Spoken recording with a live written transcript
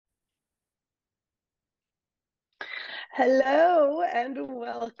Hello and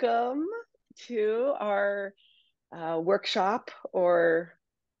welcome to our workshop or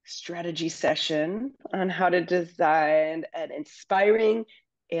strategy session on how to design an inspiring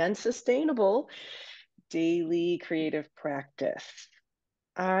and sustainable daily creative practice.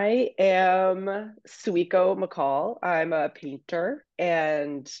 I am Suiko McCall. I'm a painter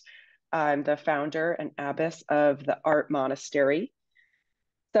and I'm the founder and abbess of the Art Monastery.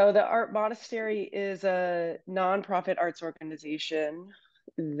 So the Art Monastery is a nonprofit arts organization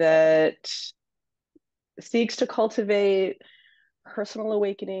that seeks to cultivate personal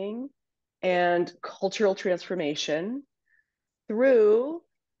awakening and cultural transformation through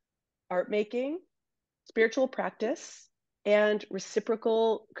art making, spiritual practice, and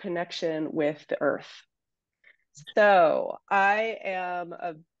reciprocal connection with the earth. So I am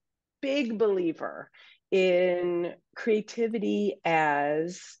a big believer in creativity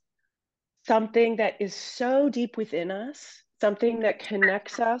as something that is so deep within us, something that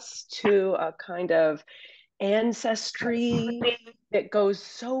connects us to a kind of ancestry that goes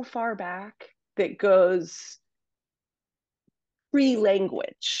so far back, that goes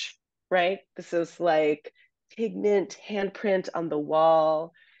pre-language, right? This is like pigment handprint on the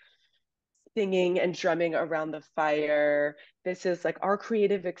wall, singing and drumming around the fire. This is like our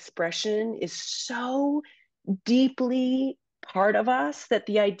creative expression is so deeply part of us that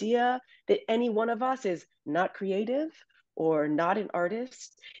the idea that any one of us is not creative or not an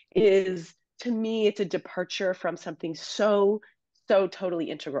artist is, to me, it's a departure from something so totally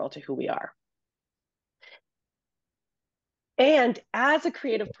integral to who we are. And as a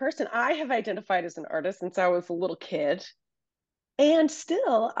creative person, I have identified as an artist since I was a little kid. And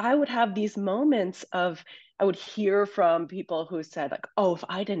still, I would have these moments of, I would hear from people who said, like, oh, if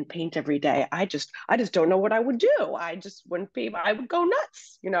I didn't paint every day, I just don't know what I would do. I just wouldn't be, I would go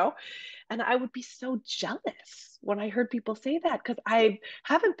nuts. And I would be so jealous when I heard people say that because I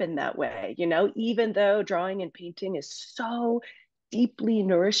haven't been that way, even though drawing and painting is so deeply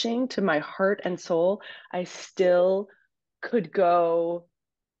nourishing to my heart and soul, I still could go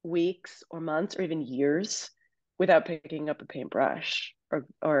weeks or months or even years without picking up a paintbrush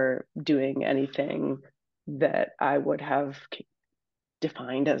or doing anything that I would have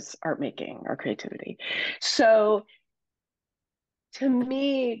defined as art making or creativity. So to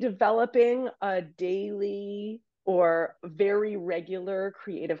me, developing a daily or very regular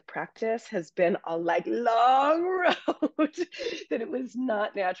creative practice has been a long road that it was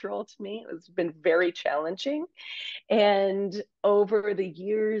not natural to me. It's been very challenging. And over the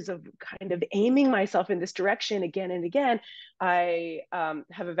years of kind of aiming myself in this direction again and again, I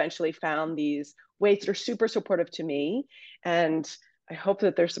have eventually found these ways that are super supportive to me. And I hope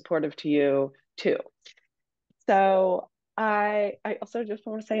that they're supportive to you too. So I also just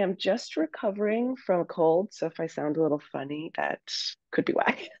want to say I'm just recovering from a cold. So if I sound a little funny, that could be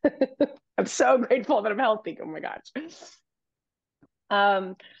why. I'm so grateful that I'm healthy. Oh my gosh.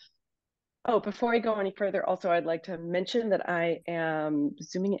 Um, Oh, before I go any further, also I'd like to mention that I am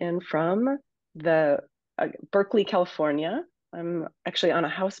zooming in from the Berkeley, California. I'm actually on a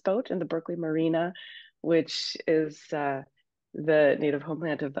houseboat in the Berkeley Marina, which is the native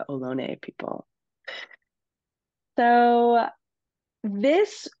homeland of the Ohlone people. So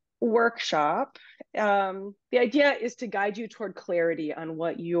this workshop, the idea is to guide you toward clarity on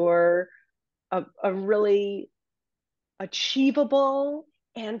what your a really achievable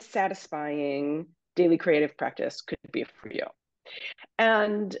and satisfying daily creative practice could be for you.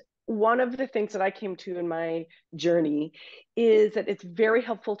 And one of the things that I came to in my journey is that it's very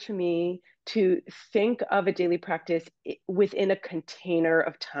helpful to me to think of a daily practice within a container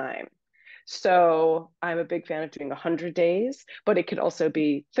of time. So I'm a big fan of doing 100 days, but it could also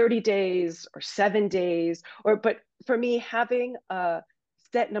be 30 days or 7 days, but for me, having a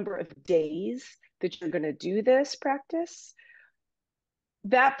set number of days that you're going to do this practice,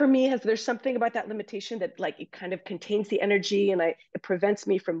 that for me there's something about that limitation that like it kind of contains the energy and it prevents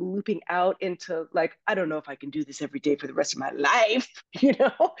me from looping out into like I don't know if I can do this every day for the rest of my life.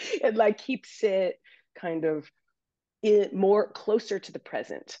 It like keeps it kind of more closer to the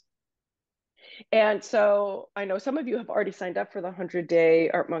present. And so I know some of you have already signed up for the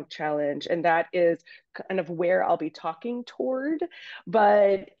 100-day Artmonk challenge, and that is kind of where I'll be talking toward.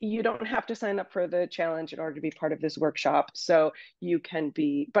 But you don't have to sign up for the challenge in order to be part of this workshop. So you can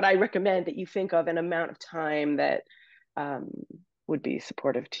be, but I recommend that you think of an amount of time that um, would be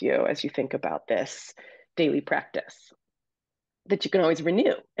supportive to you as you think about this daily practice that you can always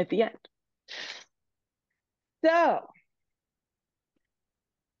renew at the end. So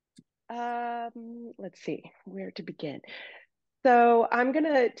let's see where to begin. So I'm going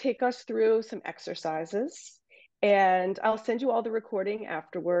to take us through some exercises. And I'll send you all the recording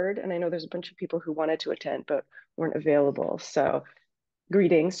afterward. And I know there's a bunch of people who wanted to attend but weren't available. So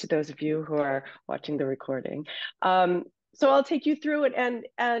greetings to those of you who are watching the recording. So I'll take you through it,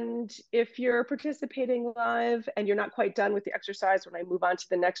 and if you're participating live and you're not quite done with the exercise, when I move on to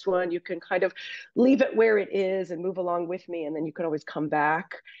the next one, you can kind of leave it where it is and move along with me, and then you can always come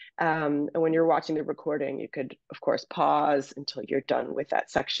back. And when you're watching the recording, you could, of course, pause until you're done with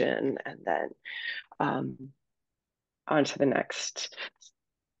that section, and then on to the next.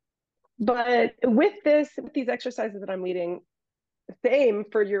 But with these exercises that I'm leading, same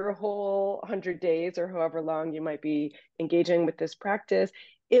for your whole 100 days or however long you might be engaging with this practice,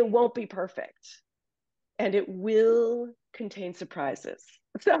 it won't be perfect and it will contain surprises.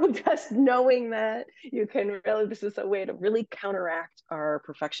 So just knowing that you can really, this is a way to really counteract our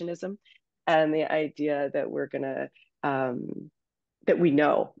perfectionism and the idea that we're gonna, that we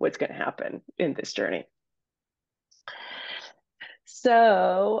know what's gonna happen in this journey.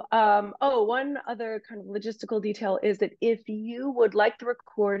 So, one other kind of logistical detail is that if you would like the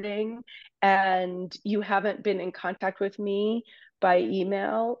recording and you haven't been in contact with me by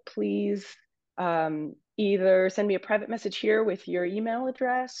email, please either send me a private message here with your email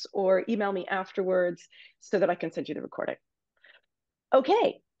address or email me afterwards so that I can send you the recording.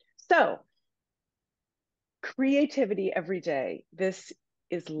 Okay, so creativity every day. This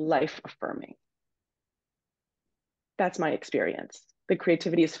is life affirming. That's my experience. That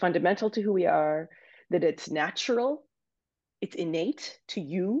creativity is fundamental to who we are, that it's natural, it's innate to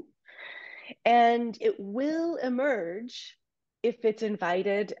you, and it will emerge if it's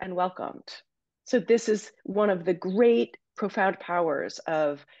invited and welcomed. So this is one of the great profound powers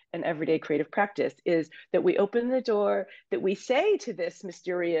of an everyday creative practice, is that we open the door, that we say to this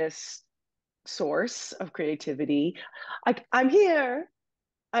mysterious source of creativity, I'm here,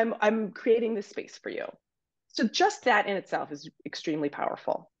 I'm creating this space for you. So just that in itself is extremely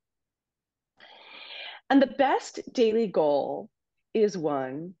powerful. And the best daily goal is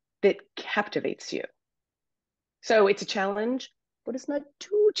one that captivates you. So it's a challenge, but it's not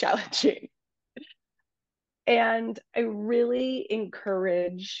too challenging. And I really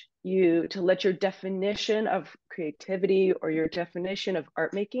encourage you to let your definition of creativity or your definition of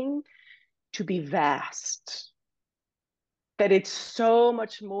art making to be vast. That it's so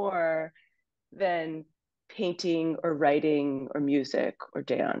much more than painting or writing or music or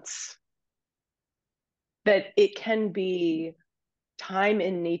dance. That it can be time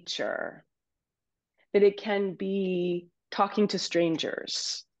in nature, that it can be talking to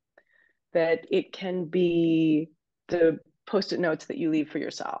strangers, that it can be the post-it notes that you leave for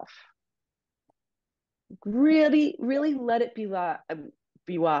yourself. Really, really let it be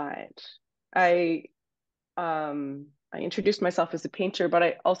wide. I introduced myself as a painter, but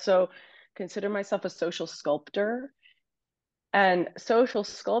I also consider myself a social sculptor. And social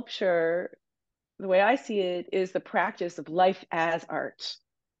sculpture, the way I see it, is the practice of life as art.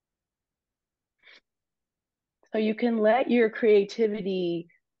 So you can let your creativity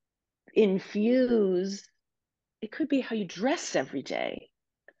infuse. It could be how you dress every day.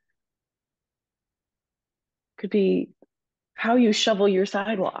 It could be how you shovel your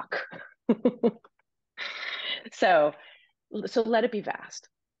sidewalk. So let it be vast.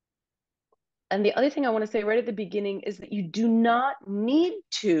 And the other thing I want to say right at the beginning is that you do not need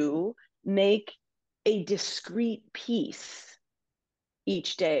to make a discrete piece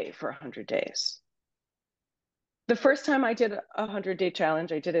each day for 100 days. The first time I did a 100-day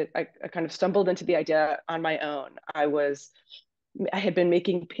challenge, I kind of stumbled into the idea on my own. I had been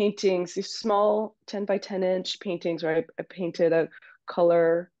making paintings, these small 10 by 10 inch paintings where I painted a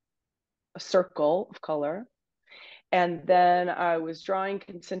circle of color. And then I was drawing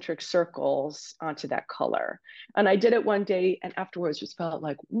concentric circles onto that color. And I did it one day and afterwards just felt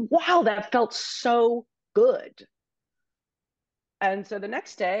like, wow, that felt so good. And so the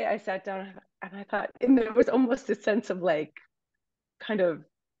next day I sat down and I thought, and there was almost a sense of like kind of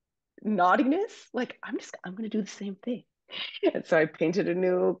naughtiness, like I'm going to do the same thing. And so I painted a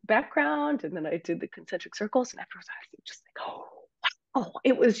new background and then I did the concentric circles. And afterwards I was just like, oh, wow.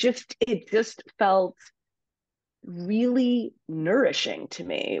 It just felt really nourishing to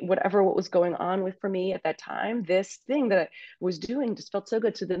me. What was going on for me at that time, this thing that I was doing just felt so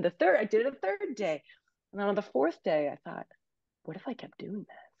good. So then I did it a third day. And then on the fourth day, I thought, what if I kept doing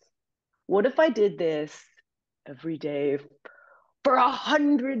this? What if I did this every day for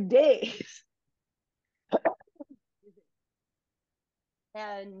 100 days?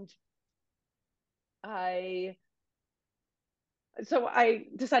 And so I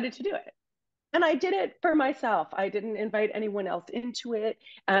decided to do it. And I did it for myself. I didn't invite anyone else into it.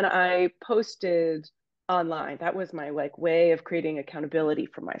 And I posted online. That was my like way of creating accountability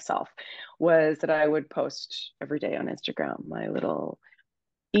for myself, was that I would post every day on Instagram my little,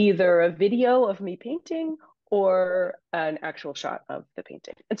 either a video of me painting or an actual shot of the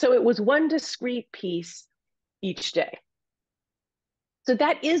painting. And so it was one discrete piece each day. So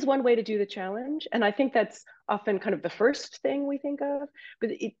that is one way to do the challenge. And I think that's often kind of the first thing we think of, but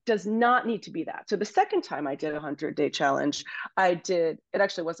it does not need to be that. So the second time I did a 100-day challenge, it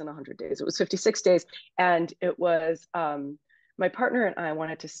actually wasn't 100 days, it was 56 days. And it was, my partner and I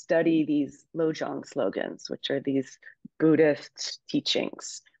wanted to study these Lojong slogans, which are these Buddhist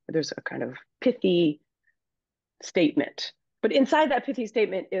teachings. There's a kind of pithy statement, but inside that pithy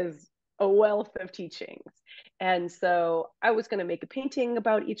statement is a wealth of teachings. And so I was going to make a painting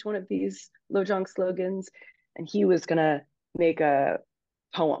about each one of these Lojong slogans, and he was going to make a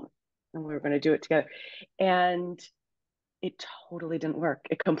poem, and we were going to do it together. And it totally didn't work.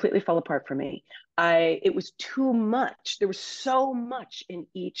 It completely fell apart for me. It was too much. There was so much in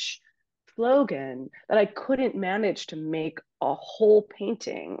each slogan that I couldn't manage to make a whole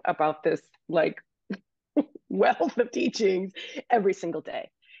painting about this like wealth of teachings every single day.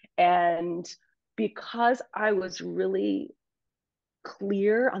 And because I was really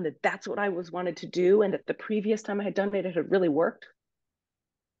clear on that that's what I was wanted to do, and that the previous time I had done it, it had really worked,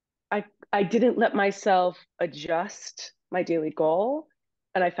 I didn't let myself adjust my daily goal,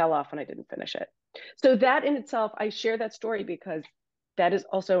 and I fell off and I didn't finish it. So that in itself, I share that story because that is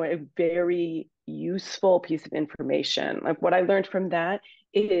also a very useful piece of information. Like what I learned from that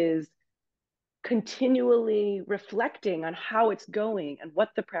is continually reflecting on how it's going and what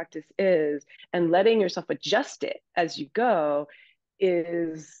the practice is, and letting yourself adjust it as you go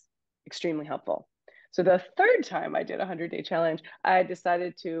is extremely helpful. So the third time I did a 100-day challenge, I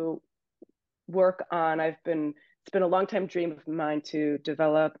decided to work on, it's been a long time dream of mine to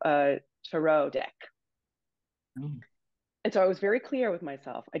develop a tarot deck. Mm. And so I was very clear with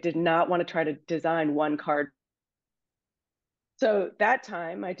myself. I did not want to try to design one card. So that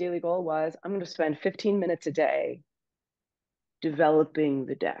time, my daily goal was, I'm going to spend 15 minutes a day developing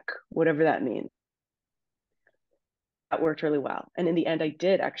the deck, whatever that means. That worked really well. And in the end, I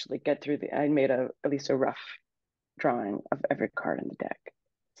did actually get through I made at least a rough drawing of every card in the deck.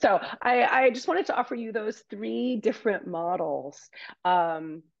 So I just wanted to offer you those 3 different models,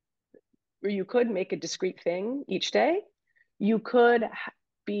 where you could make a discrete thing each day. You could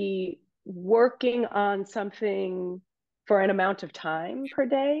be working on something for an amount of time per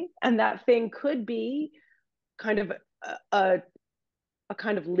day, and that thing could be kind of a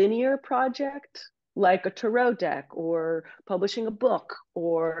kind of linear project, like a tarot deck or publishing a book,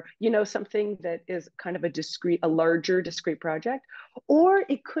 or something that is kind of a larger discrete project. Or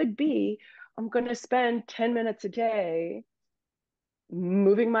it could be, I'm going to spend 10 minutes a day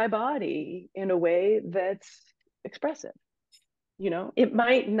moving my body in a way that's expressive. It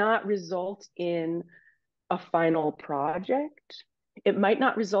might not result in a final project. It might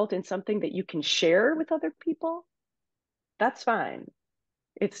not result in something that you can share with other people. That's fine.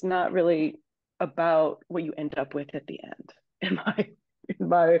 It's not really about what you end up with at the end, in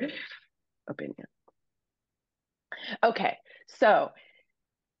my opinion. Okay, so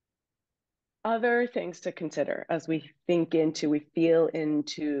other things to consider as we feel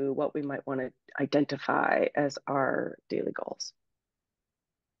into what we might want to identify as our daily goals.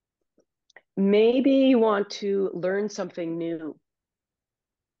 Maybe you want to learn something new.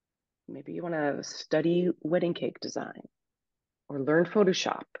 Maybe you want to study wedding cake design, or learn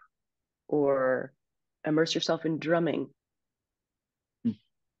Photoshop, or immerse yourself in drumming.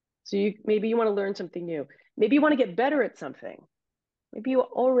 So maybe you want to learn something new. Maybe you want to get better at something. Maybe you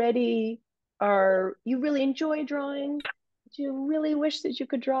really enjoy drawing, but you really wish that you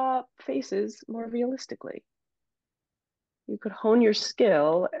could draw faces more realistically. You could hone your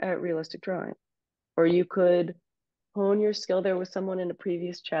skill at realistic drawing. Or you could hone your skill. There was someone in a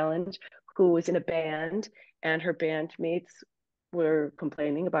previous challenge who was in a band, and her bandmates were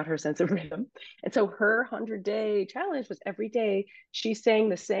complaining about her sense of rhythm. And so her 100-day challenge was every day she sang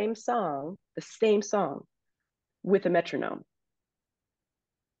the same song with a metronome.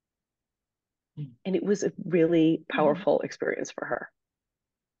 And it was a really powerful experience for her.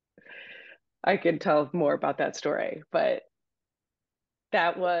 I could tell more about that story, but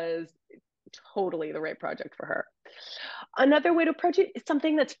that was totally the right project for her. Another way to approach it is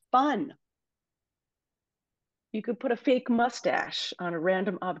something that's fun. You could put a fake mustache on a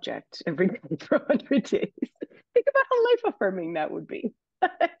random object every day for 100 days. Think about how life-affirming that would be.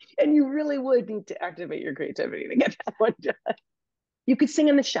 And you really would need to activate your creativity to get that one done. You could sing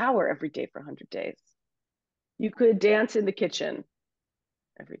in the shower every day for 100 days. You could dance in the kitchen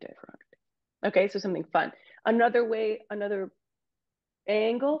every day for 100 days. Okay, so something fun. Another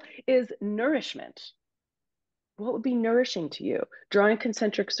angle is nourishment. What would be nourishing to you? Drawing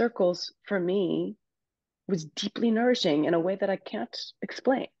concentric circles for me was deeply nourishing in a way that I can't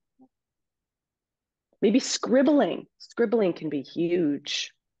explain. Maybe scribbling. Scribbling can be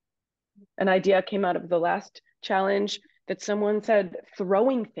huge. An idea came out of the last challenge that someone said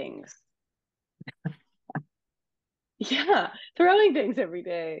throwing things. Yeah, throwing things every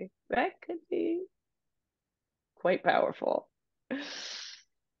day. That could be quite powerful.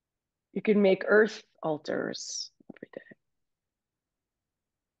 You can make earth altars every day.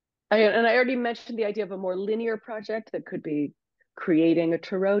 And I already mentioned the idea of a more linear project that could be creating a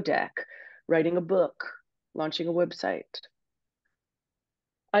tarot deck, writing a book, launching a website.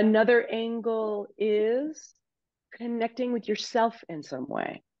 Another angle is connecting with yourself in some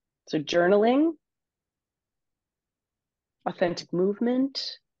way. So journaling, authentic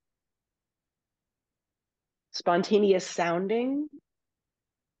movement, spontaneous sounding.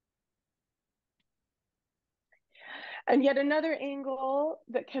 And yet another angle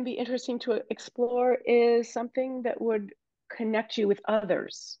that can be interesting to explore is something that would connect you with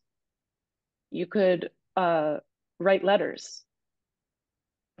others. You could write letters,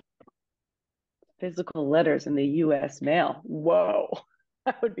 physical letters in the US mail. Whoa,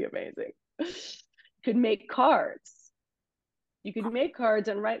 that would be amazing. You could make cards. You could make cards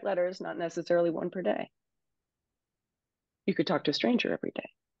and write letters, not necessarily one per day. You could talk to a stranger every day.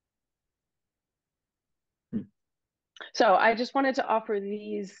 So I just wanted to offer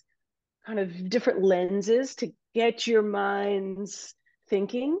these kind of different lenses to get your minds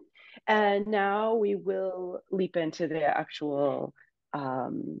thinking. And now we will leap into the actual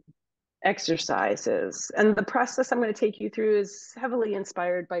exercises. And the process I'm going to take you through is heavily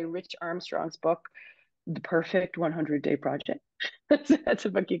inspired by Rich Armstrong's book, The Perfect 100-Day Project. That's a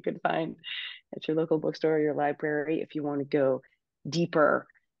book you could find at your local bookstore or your library if you want to go deeper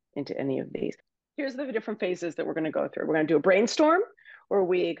into any of these. Here's the different phases that we're going to go through. We're going to do a brainstorm where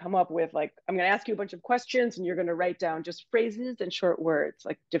we come up with, like, I'm going to ask you a bunch of questions and you're going to write down just phrases and short words,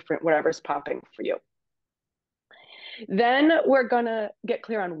 like different whatever's popping for you. Then we're going to get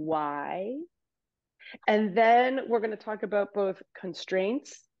clear on why. And then we're going to talk about both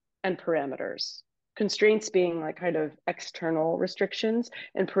constraints and parameters. Constraints being like kind of external restrictions,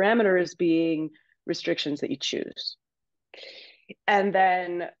 and parameters being restrictions that you choose. And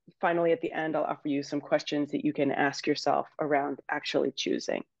then finally, at the end, I'll offer you some questions that you can ask yourself around actually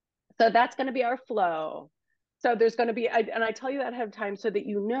choosing. So that's going to be our flow. So there's going to be, and I tell you that ahead of time so that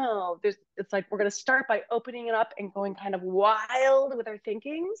you know, it's like we're going to start by opening it up and going kind of wild with our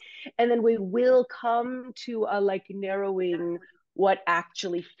thinking. And then we will come to a like narrowing what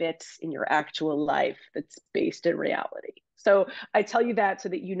actually fits in your actual life that's based in reality. So I tell you that so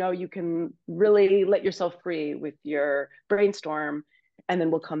that you know you can really let yourself free with your brainstorm. And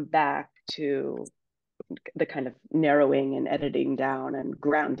then we'll come back to the kind of narrowing and editing down and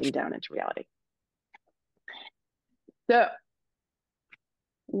grounding down into reality. So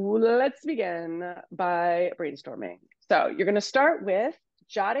let's begin by brainstorming. So you're going to start with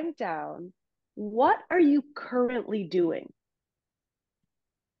jotting down, what are you currently doing?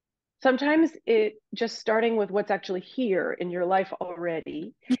 Sometimes it just starting with what's actually here in your life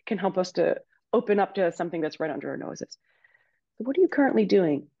already can help us to open up to something that's right under our noses. So what are you currently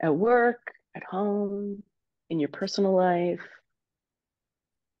doing at work, at home, in your personal life?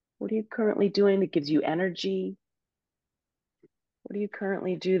 What are you currently doing that gives you energy? What do you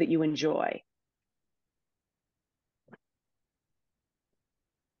currently do that you enjoy?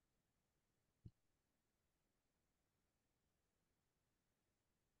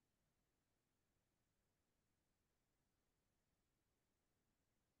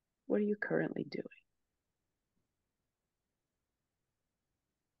 What are you currently doing?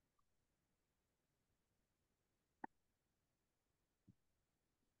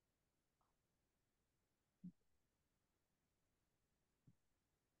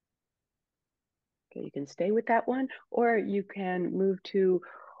 Okay, you can stay with that one, or you can move to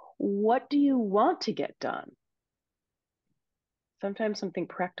what do you want to get done? Sometimes something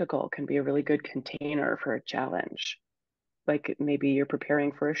practical can be a really good container for a challenge. Like maybe you're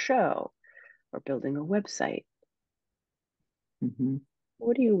preparing for a show or building a website. Mm-hmm.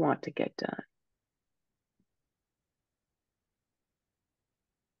 What do you want to get done?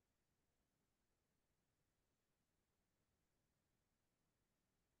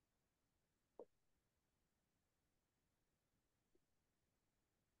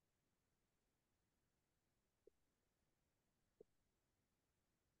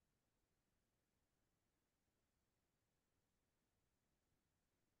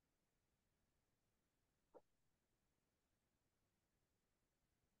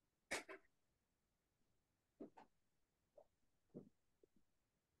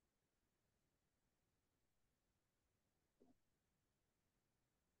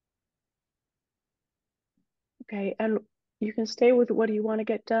 Okay, and you can stay with what do you want to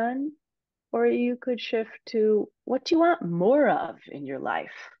get done, or you could shift to what do you want more of in your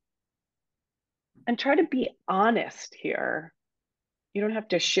life? And try to be honest here. You don't have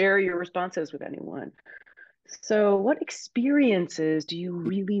to share your responses with anyone. So, what experiences do you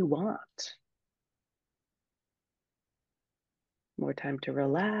really want? More time to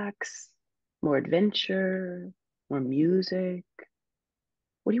relax, more adventure, more music?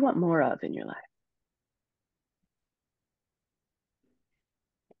 What do you want more of in your life?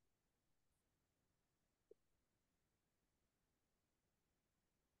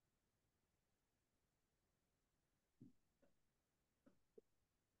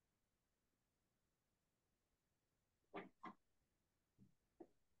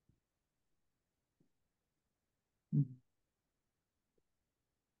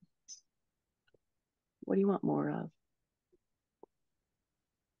 What do you want more of?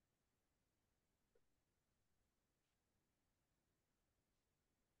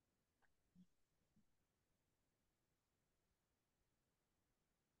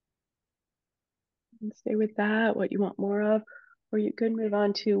 And stay with that, what you want more of, or you could move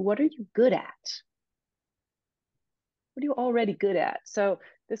on to what are you good at? What are you already good at? So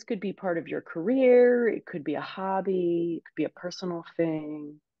this could be part of your career, it could be a hobby, it could be a personal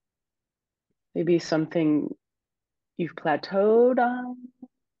thing, maybe something you've plateaued on,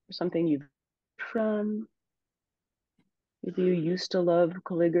 or something you've from. Maybe you used to love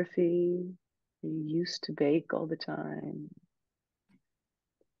calligraphy, you used to bake all the time.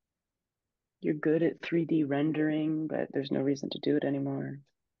 You're good at 3D rendering, but there's no reason to do it anymore.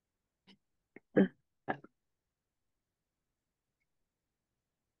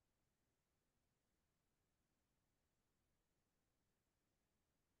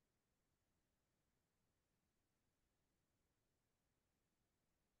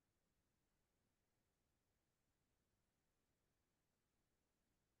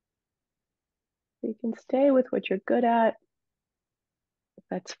 You can stay with what you're good at, if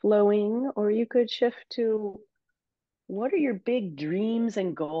that's flowing, or you could shift to what are your big dreams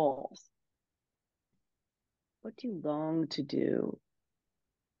and goals? What do you long to do?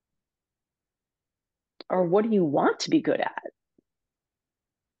 Or what do you want to be good at?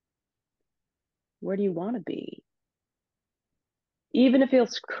 Where do you want to be? Even if it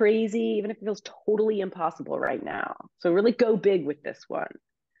feels crazy, even if it feels totally impossible right now. So really go big with this one.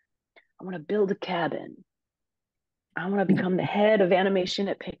 I want to build a cabin. I want to become the head of animation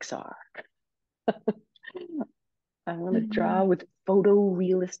at Pixar. I want to draw with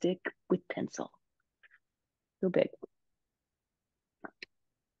photorealistic with pencil. Go big.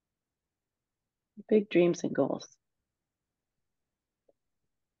 Big dreams and goals.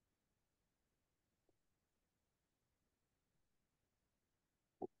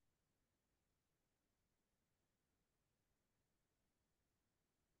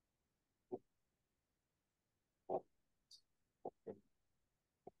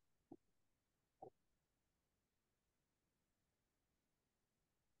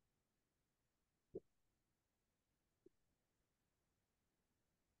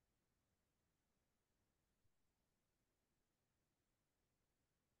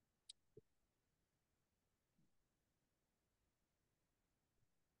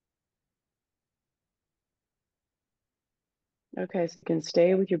 Okay, so you can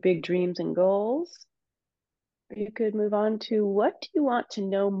stay with your big dreams and goals. Or you could move on to what do you want to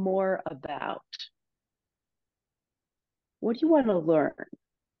know more about? What do you want to learn?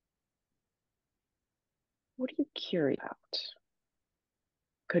 What are you curious about?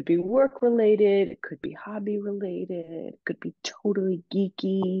 Could be work related, it could be hobby related, it could be totally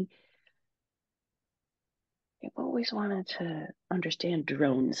geeky. I've always wanted to understand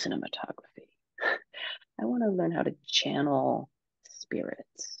drone cinematography. I want to learn how to channel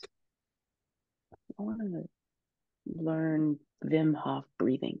spirits. I want to learn Wim Hof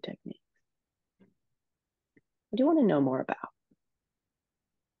breathing technique. What do you want to know more about?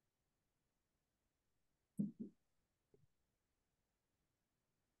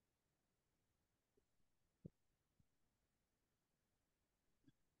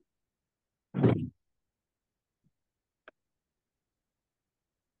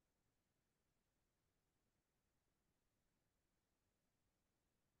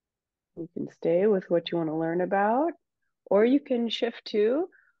 You can stay with what you want to learn about, or you can shift to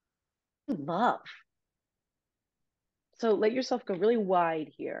love. So let yourself go really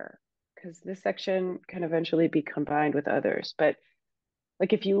wide here, because this section can eventually be combined with others. But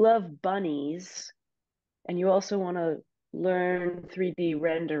like if you love bunnies and you also want to learn 3D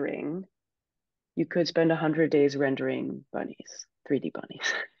rendering, you could spend 100 days rendering bunnies. 3D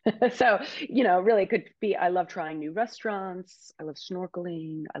bunnies. So, really could be, I love trying new restaurants. I love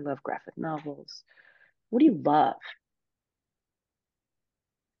snorkeling. I love graphic novels. What do you love?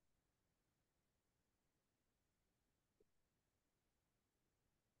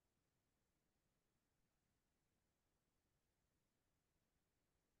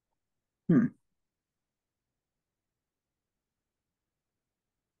 Hmm.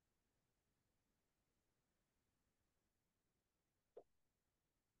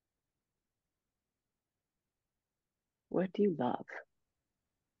 What do you love?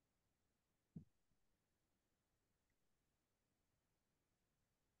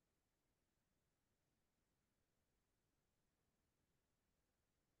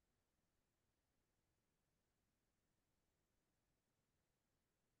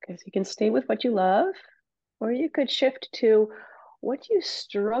 Because you can stay with what you love, or you could shift to what you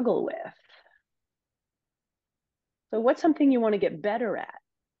struggle with. So, what's something you want to get better at?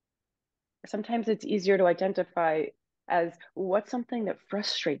 Sometimes it's easier to identify as what's something that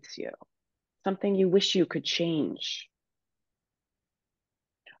frustrates you, something you wish you could change,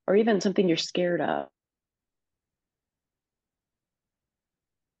 or even something you're scared of.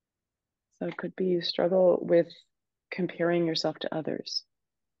 So, it could be you struggle with comparing yourself to others,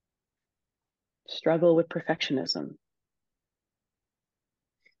 struggle with perfectionism,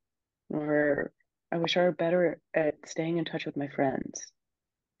 or I wish I were better at staying in touch with my friends.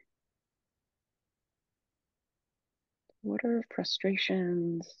 What are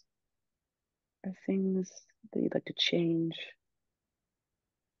frustrations or things that you'd like to change?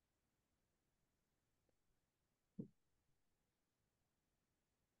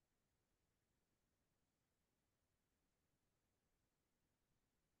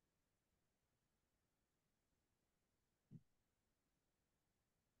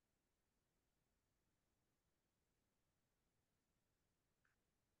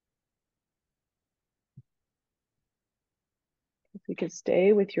 If you could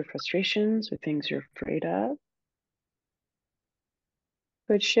stay with your frustrations or things you're afraid of,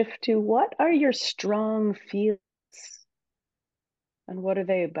 but shift to what are your strong feelings and what are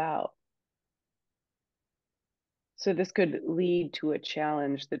they about? So this could lead to a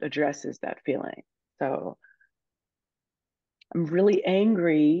challenge that addresses that feeling. So I'm really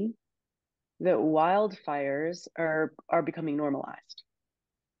angry that wildfires are becoming normalized,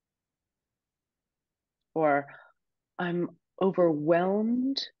 or I'm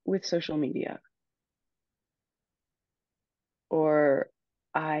overwhelmed with social media, or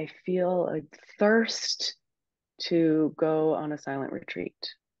I feel a thirst to go on a silent retreat,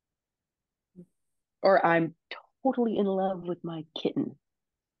 or I'm totally in love with my kitten.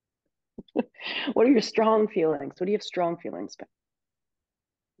 What are your strong feelings? What do you have strong feelings about?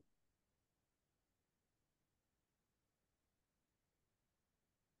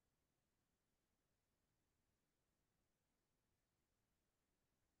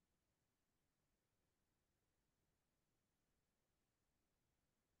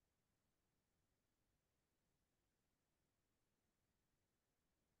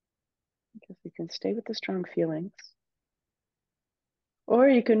 Because you can stay with the strong feelings, or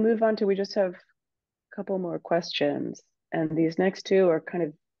you can move on to, we just have a couple more questions. And these next two are kind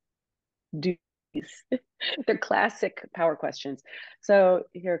of duties. They're classic power questions. So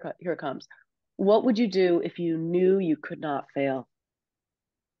here it comes. What would you do if you knew you could not fail?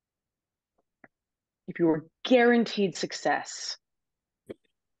 If you were guaranteed success,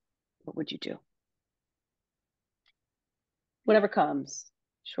 what would you do? Whatever comes,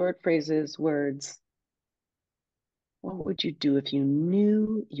 short phrases, words. What would you do if you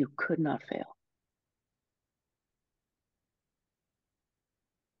knew you could not fail?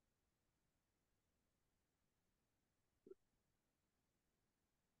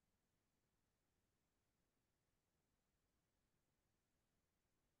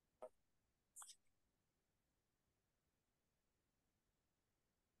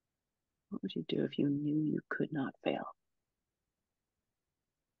 What would you do if you knew you could not fail?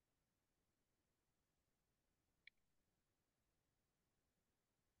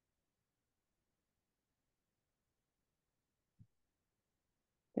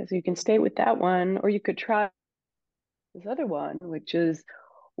 So you can stay with that one, or you could try this other one, which is,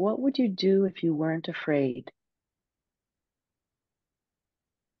 what would you do if you weren't afraid?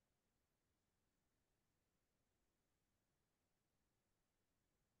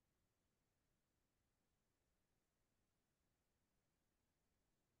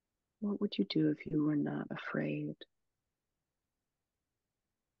 What would you do if you were not afraid?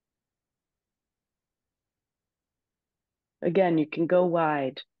 Again, you can go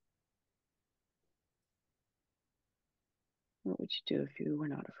wide. What would you do if you were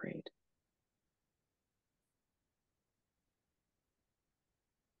not afraid?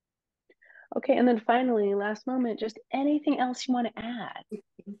 Okay, and then finally, last moment, just anything else you want to add?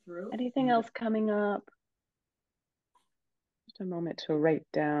 Anything else coming up? Just a moment to write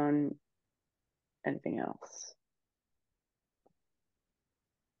down anything else.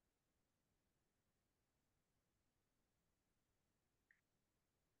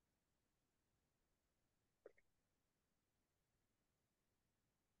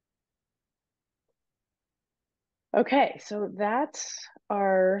 Okay, so that's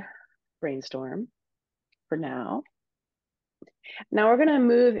our brainstorm for now. Now we're going to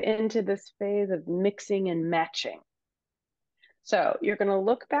move into this phase of mixing and matching. So you're going to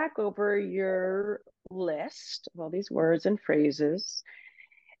look back over your list of all these words and phrases,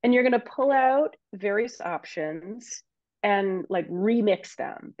 and you're going to pull out various options and like remix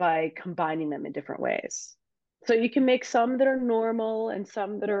them by combining them in different ways. So you can make some that are normal and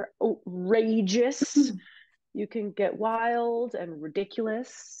some that are outrageous. You can get wild and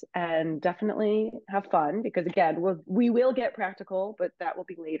ridiculous and definitely have fun because again, we will get practical, but that will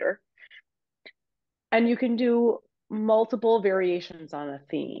be later. And you can do multiple variations on a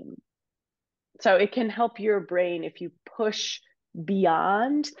theme. So it can help your brain if you push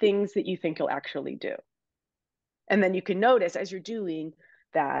beyond things that you think you'll actually do. And then you can notice as you're doing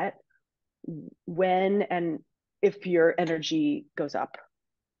that when and if your energy goes up.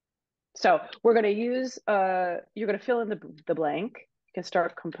 So we're going to use, you're going to fill in the blank. You can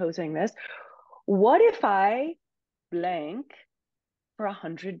start composing this. What if I blank for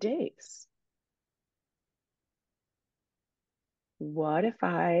 100 days? What if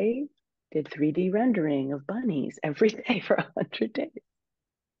I did 3D rendering of bunnies every day for 100 days?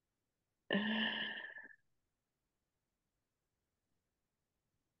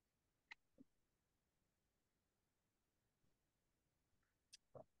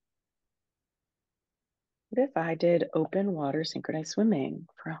 What if I did open water synchronized swimming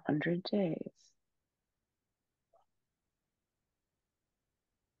for 100 days?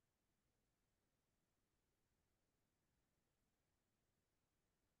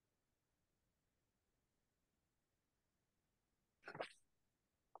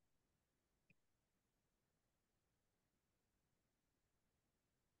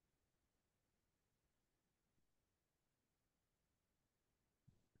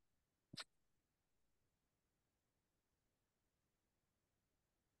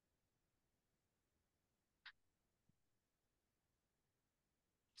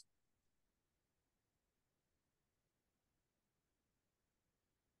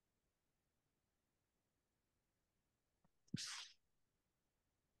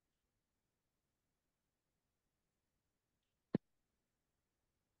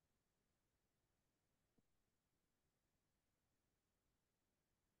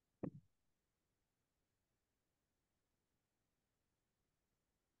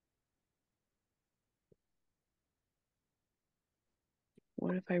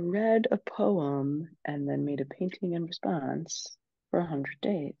 What if I read a poem and then made a painting in response for 100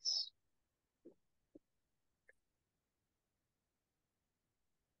 days?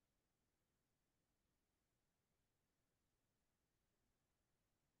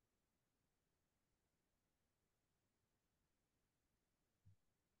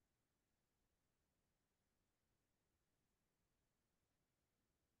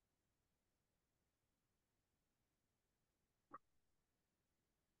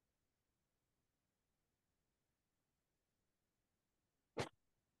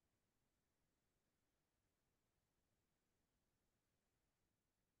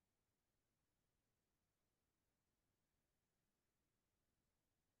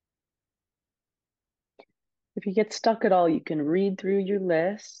 If you get stuck at all, you can read through your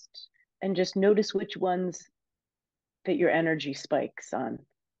list and just notice which ones that your energy spikes on,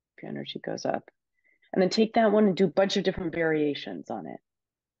 if your energy goes up. And then take that one and do a bunch of different variations on it.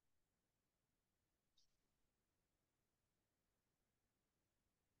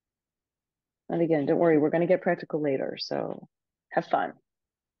 And again, don't worry, we're going to get practical later. So have fun,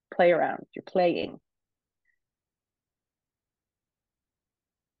 play around. You're playing.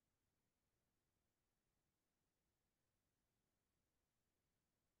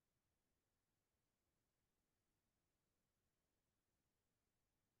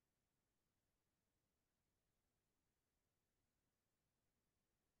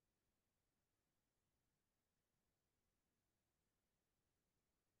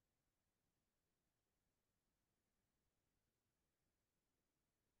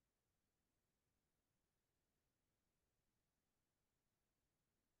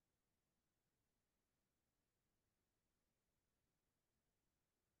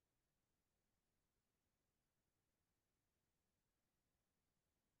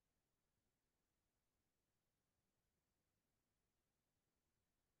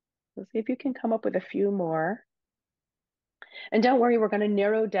 So see if you can come up with a few more. And don't worry, we're going to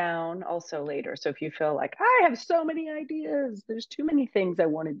narrow down also later. So if you feel like I have so many ideas, there's too many things I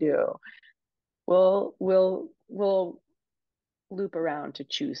want to do, we'll loop around to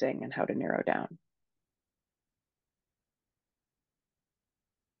choosing and how to narrow down.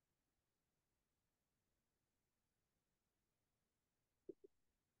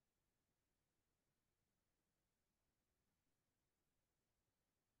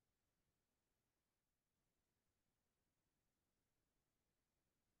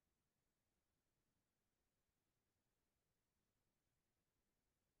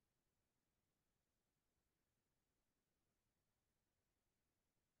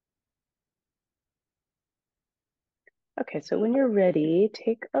 Okay, so when you're ready,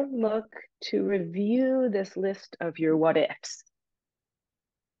 take a look to review this list of your what ifs,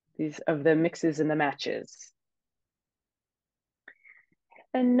 these of the mixes and the matches.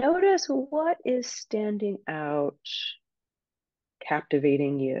 And notice what is standing out,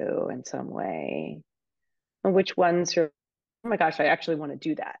 captivating you in some way, and which ones are, oh my gosh, I actually want to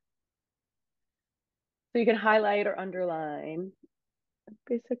do that. So you can highlight or underline,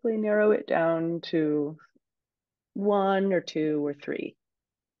 basically narrow it down to one or two or three.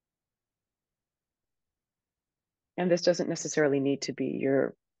 And this doesn't necessarily need to be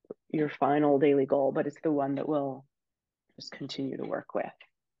your final daily goal, but it's the one that we'll just continue to work with.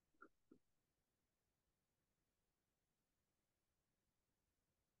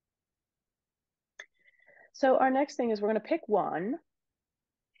 So our next thing is we're going to pick one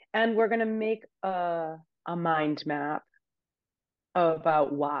and we're going to make a mind map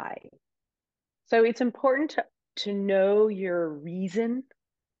about why. So it's important to know your reason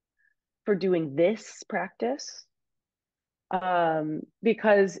for doing this practice.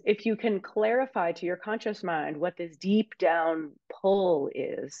 Because if you can clarify to your conscious mind what this deep down pull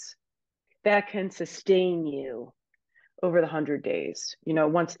is, that can sustain you over the 100 days. You know,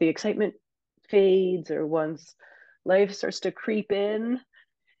 once the excitement fades or once life starts to creep in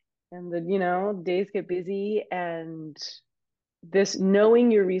and the days get busy, and this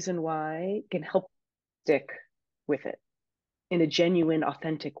knowing your reason why can help stick with it in a genuine,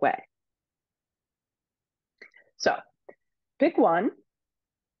 authentic way. So pick one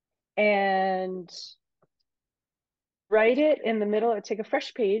and write it in the middle. Take a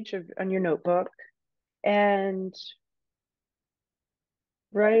fresh page on your notebook and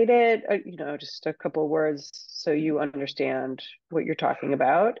write it, just a couple words so you understand what you're talking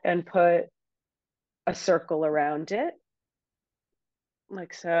about, and put a circle around it,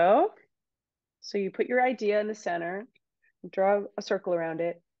 like so. So you put your idea in the center, draw a circle around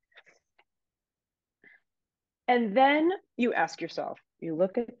it, and then you ask yourself, you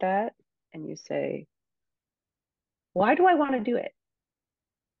look at that and you say, why do I want to do it?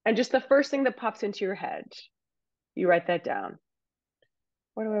 And just the first thing that pops into your head, you write that down.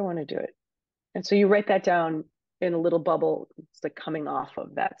 Why do I want to do it? And so you write that down in a little bubble. It's like coming off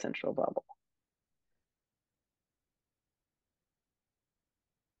of that central bubble.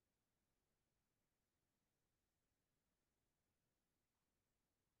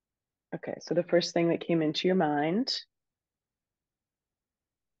 Okay, so the first thing that came into your mind,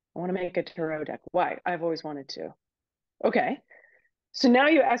 I want to make a tarot deck. Why? I've always wanted to. Okay, so now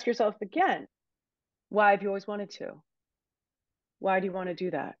you ask yourself again, why have you always wanted to? Why do you want to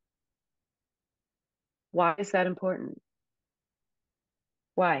do that? Why is that important?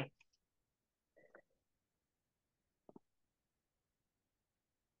 Why?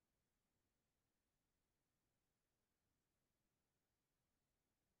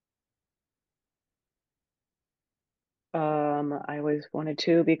 I always wanted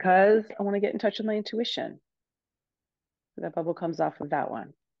to because I want to get in touch with my intuition. That bubble comes off of that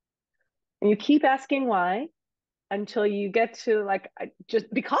one. And you keep asking why until you get to like, just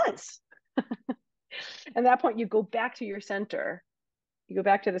because. At that point, you go back to your center. You go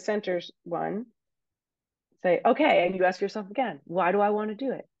back to the center's one, say, okay, and you ask yourself again, why do I want to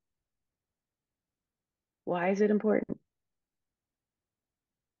do it? Why is it important?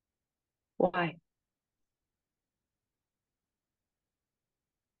 Why?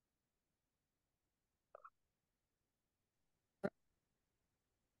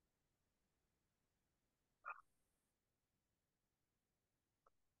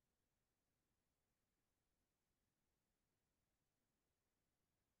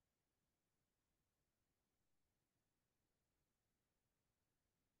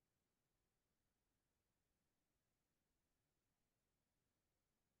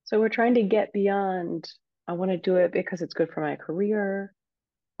 So we're trying to get beyond, I want to do it because it's good for my career,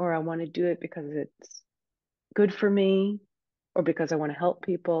 or I want to do it because it's good for me. or because I want to help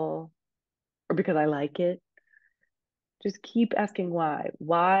people, or because I like it. Just keep asking why.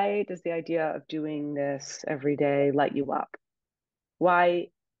 Why does the idea of doing this every day light you up? Why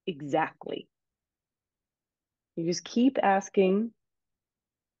exactly? You just keep asking,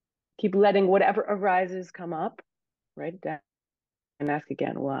 keep letting whatever arises come up, write it down, and ask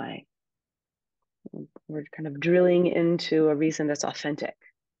again why. We're kind of drilling into a reason that's authentic.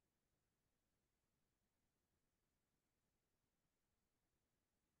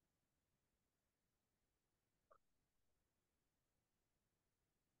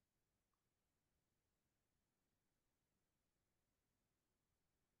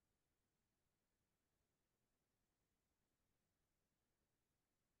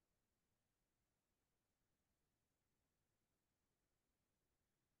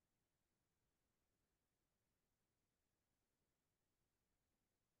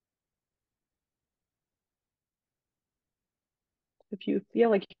 If you feel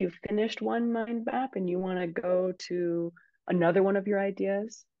like you've finished one mind map and you want to go to another one of your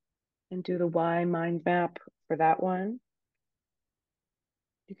ideas and do the why mind map for that one,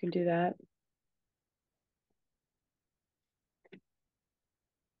 you can do that.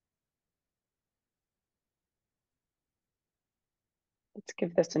 Let's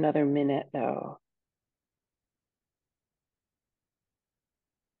give this another minute though.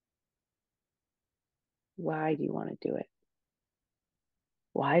 Why do you want to do it?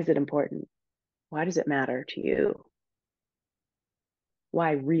 Why is it important? Why does it matter to you?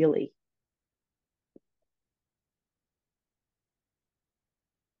 Why really?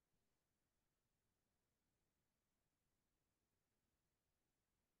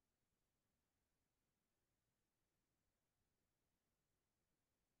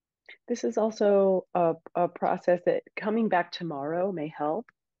 This is also a process that coming back tomorrow may help.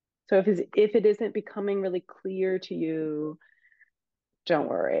 So if it isn't becoming really clear to you, don't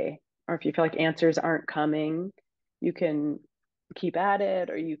worry. Or if you feel like answers aren't coming, you can keep at it,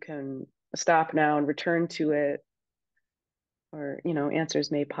 or you can stop now and return to it. Or,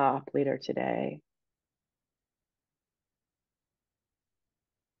 answers may pop later today.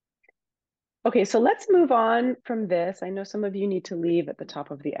 Okay, so let's move on from this. I know some of you need to leave at the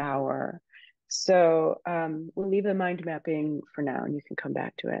top of the hour. So we'll leave the mind mapping for now and you can come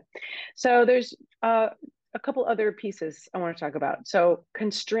back to it. So there's a couple other pieces I want to talk about. So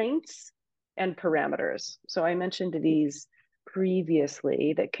constraints and parameters. So I mentioned these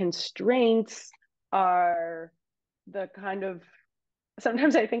previously, that constraints are the kind of,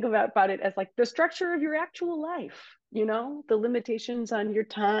 sometimes I think about it as like the structure of your actual life, the limitations on your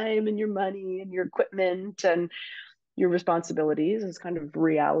time and your money and your equipment and your responsibilities is kind of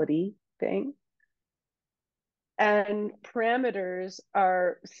reality thing. And parameters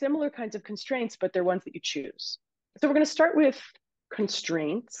are similar kinds of constraints, but they're ones that you choose. So we're going to start with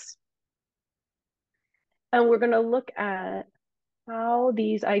constraints. And we're going to look at how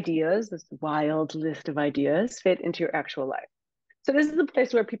these ideas, this wild list of ideas, fit into your actual life. So this is the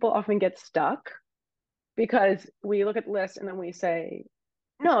place where people often get stuck because we look at the list and then we say,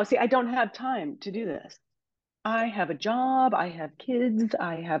 no, see, I don't have time to do this. I have a job, I have kids,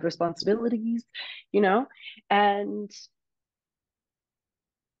 I have responsibilities, and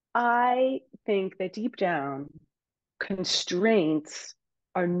I think that deep down, constraints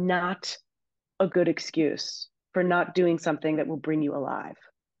are not a good excuse for not doing something that will bring you alive,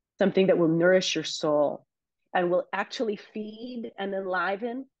 something that will nourish your soul and will actually feed and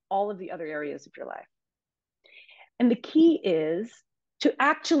enliven all of the other areas of your life. And the key is to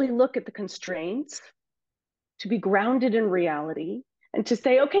actually look at the constraints, to be grounded in reality, and to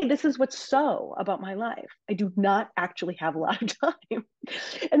say, okay, this is what's so about my life. I do not actually have a lot of time.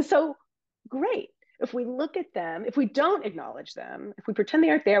 And so, great. If we look at them, if we don't acknowledge them, if we pretend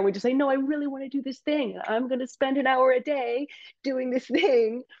they aren't there, we just say, no, I really want to do this thing. I'm going to spend an hour a day doing this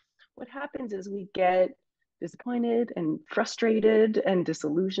thing. What happens is we get disappointed and frustrated and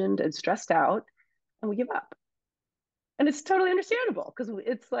disillusioned and stressed out, and we give up. And it's totally understandable because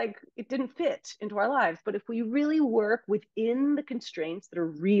it's like it didn't fit into our lives. But if we really work within the constraints that are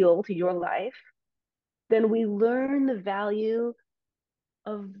real to your life, then we learn the value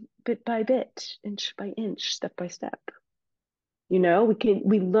of bit by bit, inch by inch, step by step. We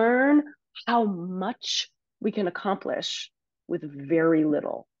learn how much we can accomplish with very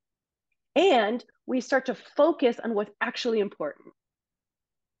little. And we start to focus on what's actually important.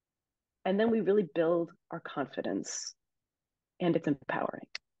 And then we really build our confidence, and it's empowering.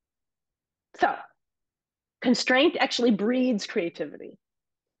 So, constraint actually breeds creativity.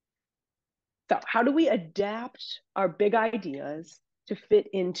 So, how do we adapt our big ideas to fit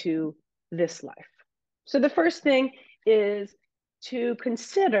into this life? So, the first thing is to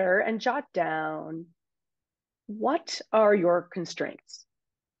consider and jot down what are your constraints.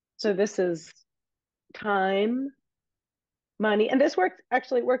 So this is time, money, and this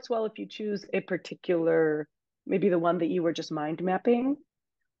works well if you choose a particular, maybe the one that you were just mind mapping.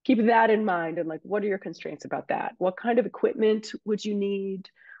 Keep that in mind and like, what are your constraints about that? What kind of equipment would you need?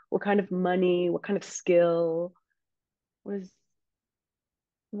 What kind of money? What kind of skill?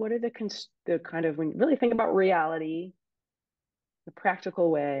 What are the kind of, when you really think about reality, the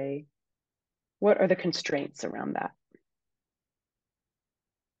practical way, what are the constraints around that?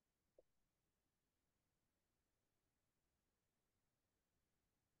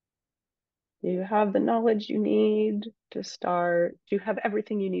 Do you have the knowledge you need to start? Do you have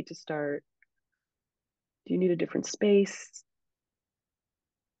everything you need to start? Do you need a different space?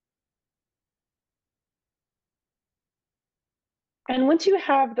 And once you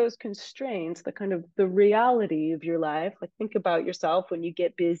have those constraints, the kind of the reality of your life, like think about yourself when you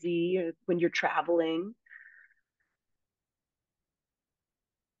get busy or when you're traveling.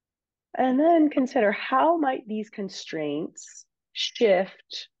 And then consider how might these constraints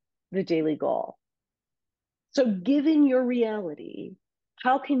shift the daily goal? So given your reality,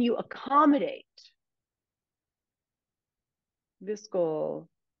 how can you accommodate this goal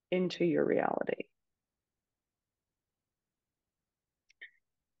into your reality?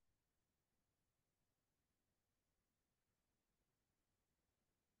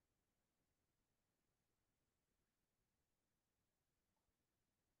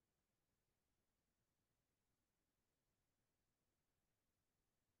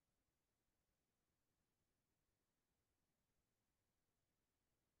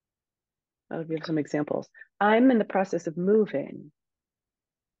 I'll give some examples. I'm in the process of moving.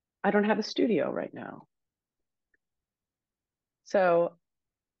 I don't have a studio right now. So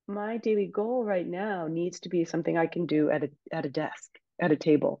my daily goal right now needs to be something I can do at a desk, at a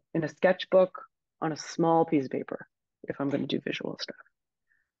table, in a sketchbook, on a small piece of paper, if I'm going to do visual stuff.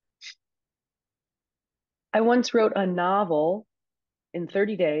 I once wrote a novel in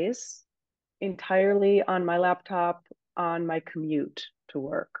 30 days, entirely on my laptop on my commute to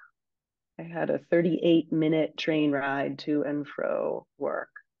work. I had a 38-minute train ride to and fro work.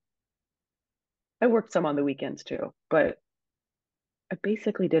 I worked some on the weekends too, but I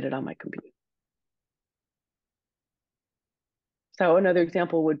basically did it on my computer. So another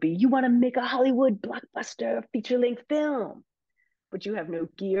example would be you want to make a Hollywood blockbuster feature-length film, but you have no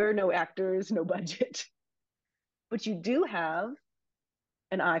gear, no actors, no budget. But you do have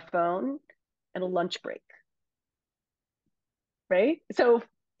an iPhone and a lunch break, right? So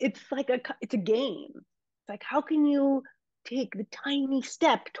it's a game. It's like, how can you take the tiny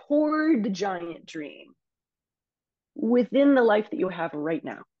step toward the giant dream within the life that you have right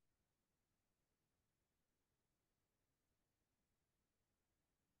now?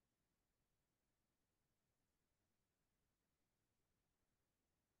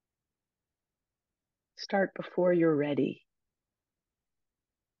 Start before you're ready.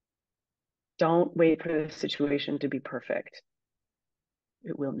 Don't wait for the situation to be perfect.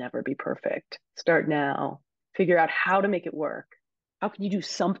 It will never be perfect. Start now. Figure out how to make it work. How can you do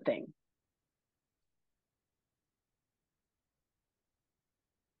something?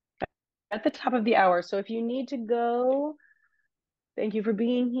 At the top of the hour. So if you need to go, thank you for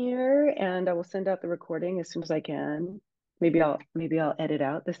being here, and I will send out the recording as soon as I can. Maybe I'll edit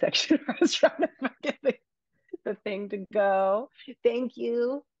out the section where I was trying to get the thing to go. Thank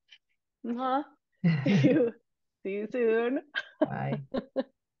you. Uh-huh. See you. See you soon. Bye.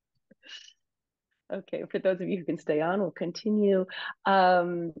 Okay, for those of you who can stay on, we'll continue.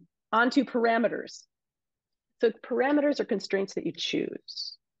 On to parameters. So parameters are constraints that you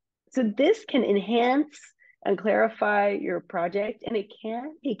choose. So this can enhance and clarify your project, and it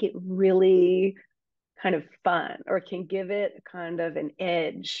can make it really kind of fun, or it can give it kind of an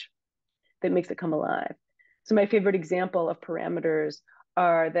edge that makes it come alive. So my favorite example of parameters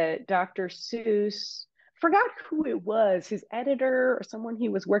are that Dr. Seuss, forgot who it was, his editor or someone he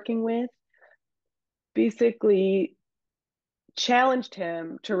was working with, basically challenged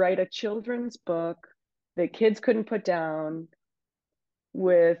him to write a children's book that kids couldn't put down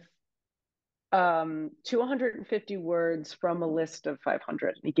with 250 words from a list of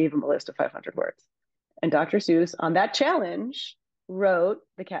 500. He gave him a list of 500 words. And Dr. Seuss, on that challenge, wrote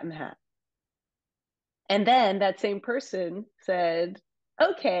The Cat in the Hat. And then that same person said,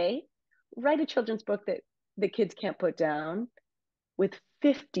 okay, write a children's book that the kids can't put down with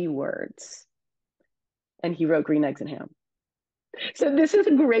 50 words. And he wrote Green Eggs and Ham. So this is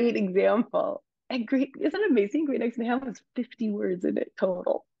a great example. And isn't it amazing? Green Eggs and Ham has 50 words in it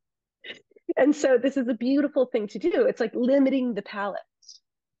total. And so this is a beautiful thing to do. It's like limiting the palette.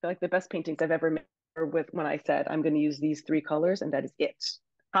 I feel like the best paintings I've ever made were with when I said, I'm going to use these three colors and that is it.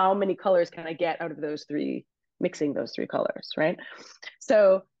 How many colors can I get out of those three, mixing those three colors, right?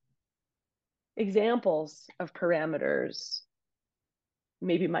 So examples of parameters.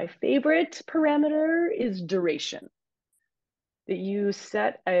 Maybe my favorite parameter is duration. That you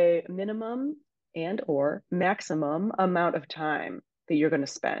set a minimum and or maximum amount of time that you're going to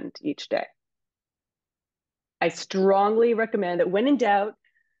spend each day. I strongly recommend that when in doubt,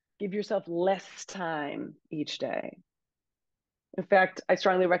 give yourself less time each day. In fact, I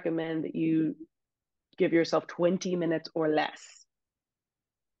strongly recommend that you give yourself 20 minutes or less.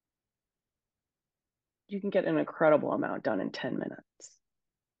 You can get an incredible amount done in 10 minutes.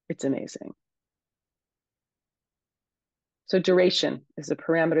 It's amazing. So duration is a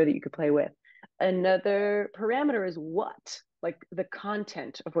parameter that you could play with. Another parameter is what, like the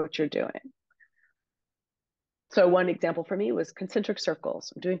content of what you're doing. So one example for me was concentric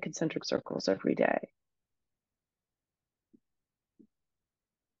circles. I'm doing concentric circles every day.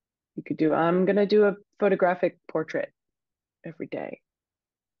 You could do, I'm going to do a photographic portrait every day.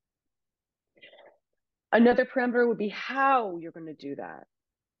 Another parameter would be how you're going to do that.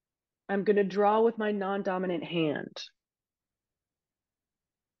 I'm going to draw with my non-dominant hand.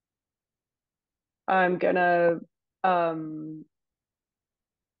 I'm gonna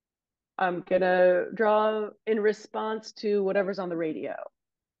draw in response to whatever's on the radio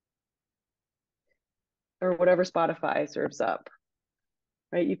or whatever Spotify serves up,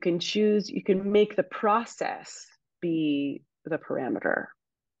 right? You can choose, you can make the process be the parameter.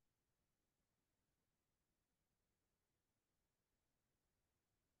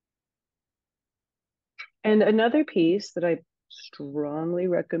 And another piece that I strongly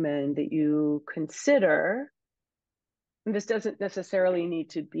recommend that you consider, and this doesn't necessarily need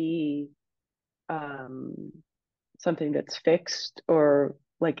to be something that's fixed or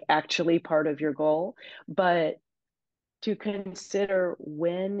like actually part of your goal, but to consider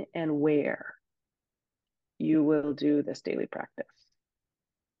when and where you will do this daily practice.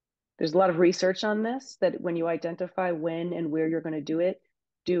 There's a lot of research on this that when you identify when and where you're going to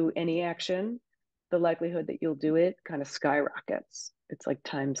do any action, the likelihood that you'll do it kind of skyrockets. It's like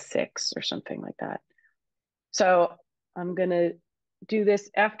times 6 or something like that. So I'm going to do this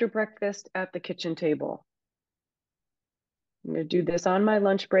after breakfast at the kitchen table. I'm going to do this on my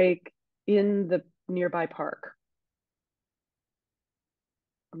lunch break in the nearby park.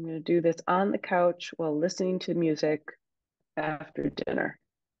 I'm going to do this on the couch while listening to music after dinner,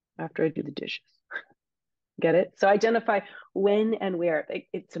 after I do the dishes. Get it? So identify when and where.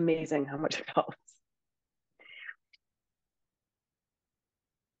 It's amazing how much it helps.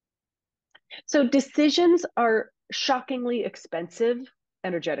 So decisions are shockingly expensive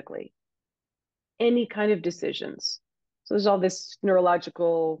energetically. Any kind of decisions. So there's all this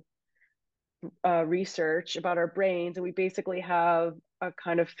neurological research about our brains, and we basically have a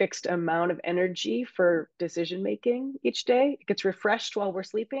kind of fixed amount of energy for decision making each day. It gets refreshed while we're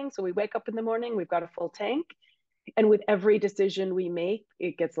sleeping. So we wake up in the morning, we've got a full tank. And with every decision we make,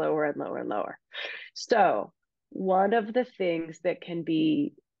 it gets lower and lower and lower. So one of the things that can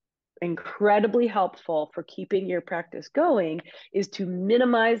be incredibly helpful for keeping your practice going is to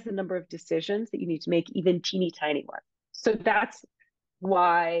minimize the number of decisions that you need to make, even teeny tiny ones. So that's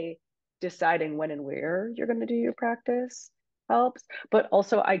why deciding when and where you're going to do your practice helps, but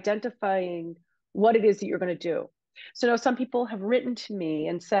also identifying what it is that you're going to do. So now some people have written to me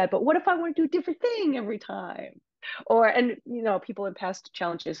and said, but what if I want to do a different thing every time? Or, and you know, people in past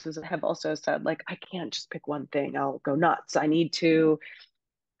challenges have also said, like, I can't just pick one thing, I'll go nuts. I need to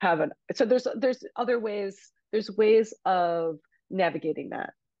have an, so there's other ways, there's ways of navigating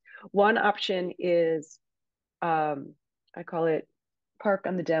that. One option is, I call it park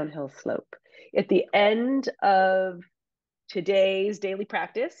on the downhill slope. At the end of today's daily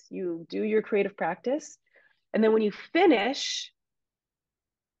practice, you do your creative practice. And then when you finish,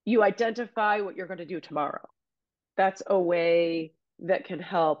 you identify what you're going to do tomorrow. That's a way that can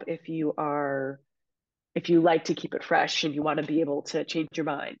help if you like to keep it fresh and you want to be able to change your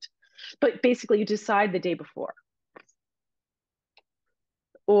mind. But basically, you decide the day before.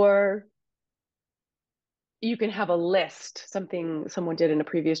 Or you can have a list. Something someone did in a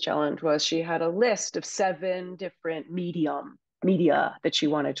previous challenge was she had a list of 7 different media that she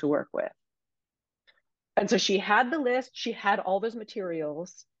wanted to work with. And so she had the list, she had all those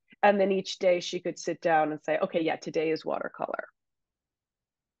materials, and then each day she could sit down and say, okay, yeah, today is watercolor.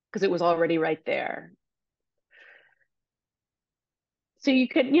 Because it was already right there. So you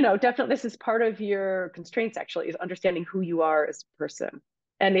could, definitely, this is part of your constraints actually, is understanding who you are as a person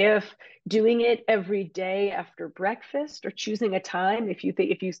And if doing it every day after breakfast or choosing a time, if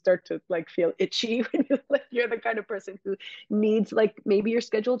you start to like feel itchy when you're the kind of person who needs, like, maybe your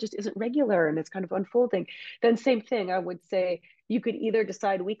schedule just isn't regular and it's kind of unfolding, then same thing. I would say you could either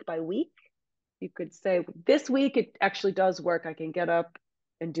decide week by week. You could say this week it actually does work. I can get up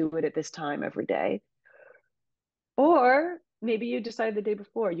and do it at this time every day. Or maybe you decide the day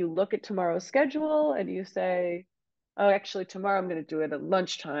before. You look at tomorrow's schedule and you say, oh, actually, tomorrow I'm going to do it at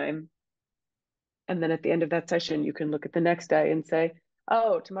lunchtime. And then at the end of that session, you can look at the next day and say,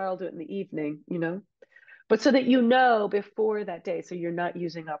 oh, tomorrow I'll do it in the evening, you know? But so that you know before that day, so you're not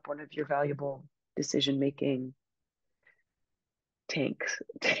using up one of your valuable decision-making tanks,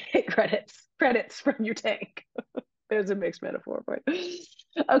 credits from your tank. There's a mixed metaphor for it.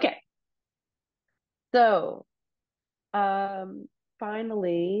 Okay. So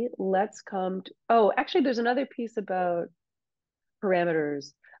finally, let's come to, oh, actually, there's another piece about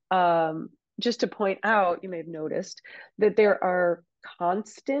parameters. Um, just to point out, you may have noticed that there are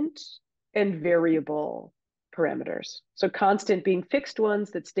constant and variable parameters. So constant being fixed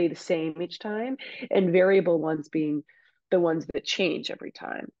ones that stay the same each time, and variable ones being the ones that change every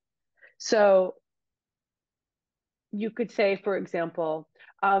time. So you could say, for example,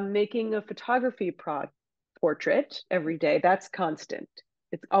 making a photography portrait every day, that's constant.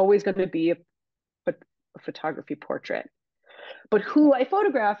 It's always going to be a photography portrait. But who I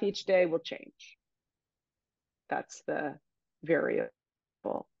photograph each day will change. That's the variable.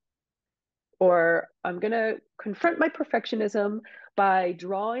 Or I'm going to confront my perfectionism by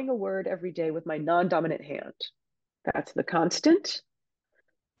drawing a word every day with my non-dominant hand. That's the constant.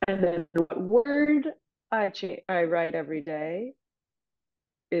 And then what word I write every day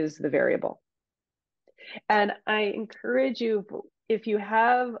is the variable. And I encourage you, if you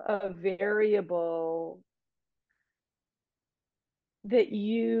have a variable, that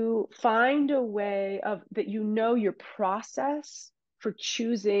you find a way of, that you know your process for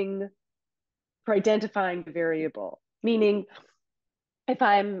choosing, for identifying the variable. Meaning, if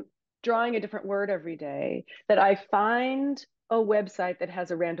I'm drawing a different word every day, that I find a website that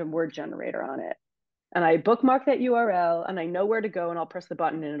has a random word generator on it. And I bookmark that URL and I know where to go, and I'll press the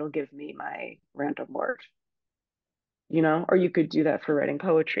button and it'll give me my random word. You know, or you could do that for writing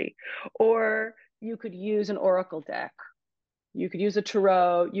poetry. Or you could use an oracle deck. You could use a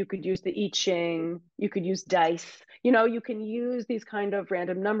tarot, you could use the I Ching, you could use dice. You know, you can use these kind of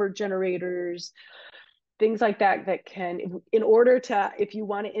random number generators, things like that, that can, in order to, if you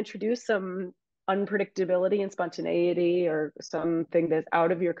want to introduce some unpredictability and spontaneity or something that's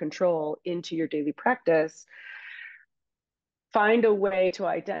out of your control into your daily practice, find a way to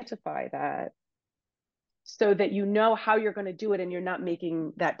identify that so that you know how you're going to do it and you're not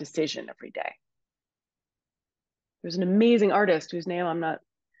making that decision every day. There's an amazing artist whose name I'm not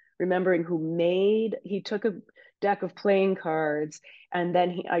remembering, he took a deck of playing cards and then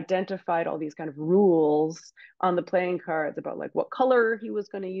he identified all these kind of rules on the playing cards about like what color he was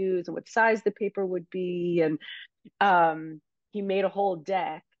going to use and what size the paper would be. And he made a whole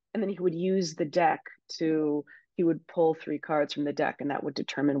deck, and then he would use the deck he would pull 3 cards from the deck and that would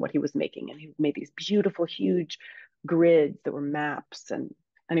determine what he was making. And he made these beautiful, huge grids that were maps. And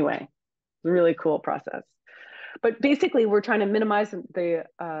anyway, it was a really cool process. But basically, we're trying to minimize the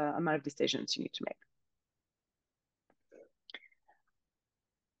amount of decisions you need to make.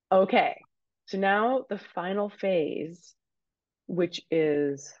 Okay, so now the final phase, which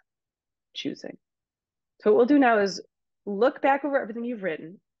is choosing. So what we'll do now is look back over everything you've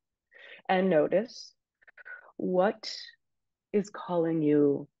written and notice what is calling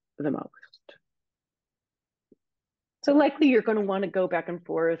you the most. So likely you're going to want to go back and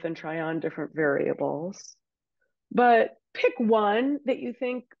forth and try on different variables, but pick one that you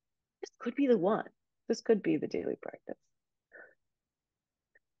think, this could be the one. This could be the daily practice.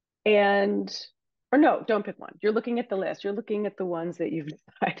 And, or no, don't pick one. You're looking at the list. You're looking at the ones that you've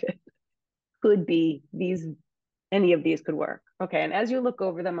decided could be these, any of these could work. Okay, and as you look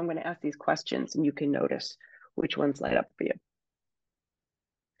over them, I'm going to ask these questions and you can notice which ones light up for you.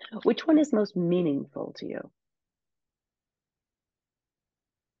 Which one is most meaningful to you?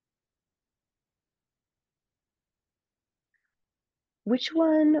 Which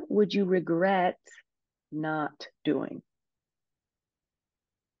one would you regret not doing?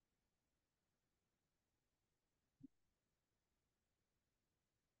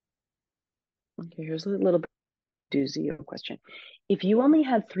 Okay, here's a little doozy of a question. If you only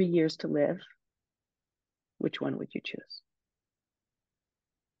had 3 years to live, which one would you choose?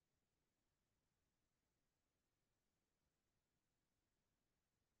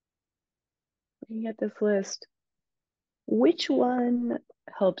 Looking at this list, which one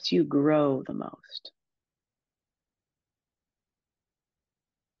helps you grow the most?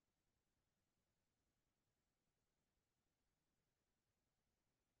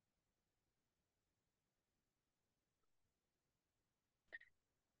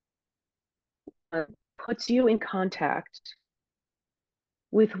 Puts you in contact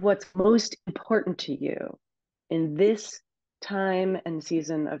with what's most important to you in this time and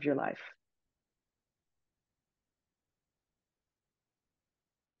season of your life.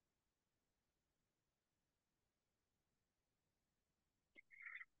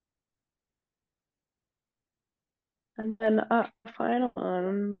 And then a final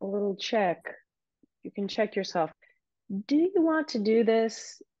one, a little check. You can check yourself. Do you want to do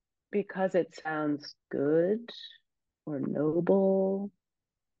this because it sounds good or noble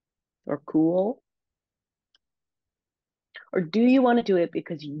or cool? Or do you want to do it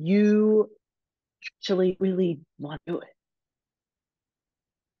because you actually really want to do it?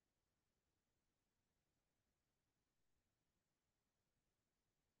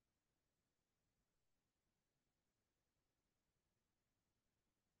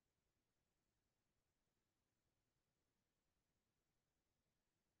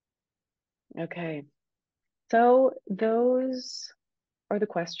 Okay. So those are the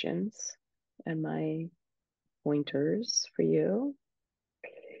questions and my pointers for you.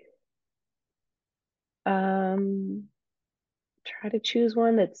 Um, Try to choose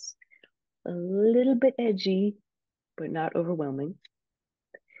one that's a little bit edgy, but not overwhelming.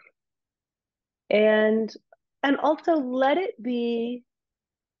 And also let it be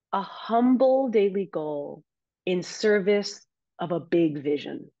a humble daily goal in service of a big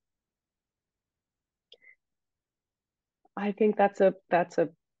vision. I think a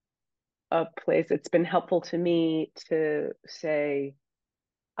place. It's been helpful to me to say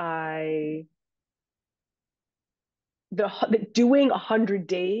I the doing 100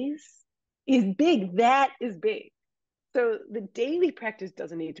 days is big. That is big. So the daily practice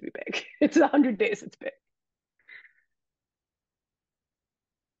doesn't need to be big. It's 100 days. It's big.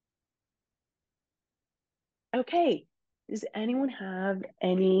 Okay. Does anyone have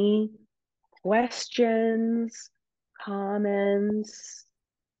any questions, comments,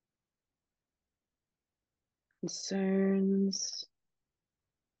 concerns?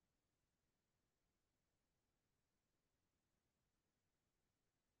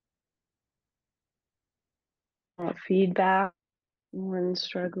 Feedback when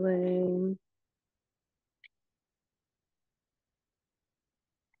struggling?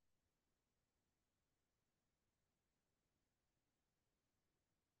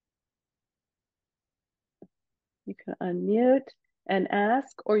 You can unmute and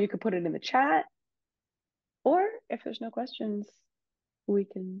ask, or you could put it in the chat. Or if there's no questions, we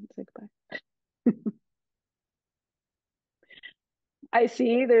can say goodbye. I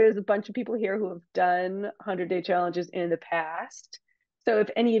see there's a bunch of people here who have done 100-day challenges in the past. So if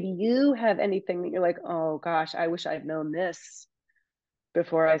any of you have anything that you're like, oh gosh, I wish I'd known this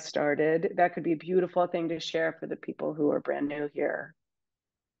before I started, that could be a beautiful thing to share for the people who are brand new here.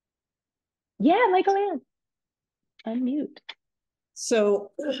 Yeah, Michael Ann, unmute.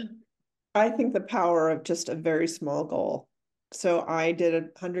 So I think the power of just a very small goal. So I did a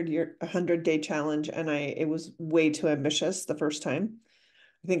 100-day challenge, and it was way too ambitious the first time.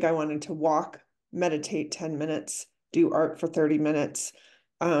 I think I wanted to walk, meditate 10 minutes, do art for 30 minutes.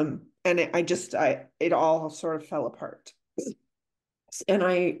 And it all sort of fell apart. And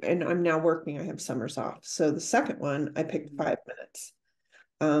I'm now working. I have summers off. So the second one, I picked 5 minutes.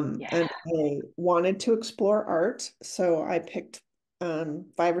 Yeah. And I wanted to explore art. So I picked 5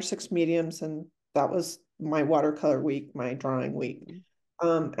 or 6 mediums, and that was my watercolor week, my drawing week.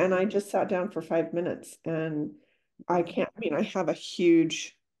 And I just sat down for 5 minutes, and I mean, I have a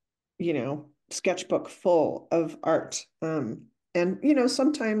huge, sketchbook full of art. And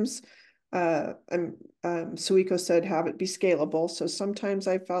sometimes Suiko said have it be scalable. So sometimes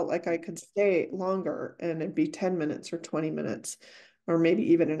I felt like I could stay longer, and it'd be 10 minutes or 20 minutes or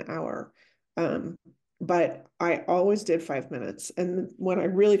maybe even an hour. But I always did 5 minutes. And when I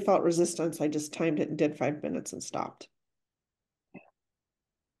really felt resistance, I just timed it and did 5 minutes and stopped.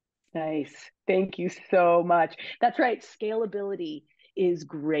 Nice. Thank you so much. That's right. Scalability is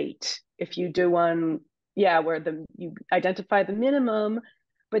great. If you do one, yeah, where you identify the minimum,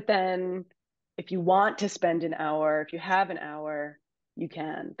 but then if you want to spend an hour, if you have an hour, you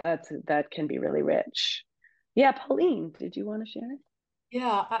can. That can be really rich. Yeah, Pauline, did you want to share?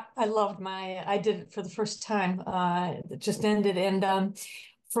 Yeah, I loved I did it for the first time. It just ended. And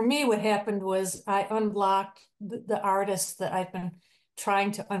for me, what happened was I unblocked the artists that I've been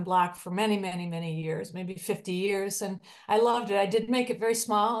trying to unblock for many, many, many years, maybe 50 years. And I loved it. I did make it very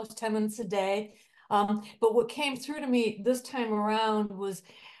small. It was 10 minutes a day. But what came through to me this time around was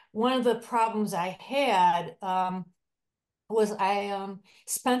one of the problems I had was I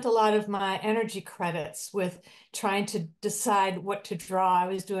spent a lot of my energy credits with trying to decide what to draw. I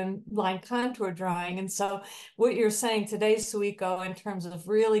was doing line contour drawing. And so what you're saying today, Suiko, in terms of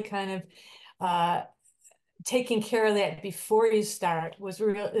really kind of taking care of that before you start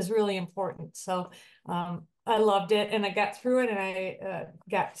is really important. So I loved it and I got through it and I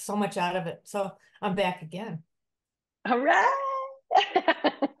got so much out of it. So I'm back again. All right.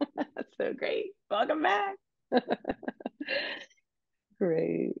 That's so great. Welcome back.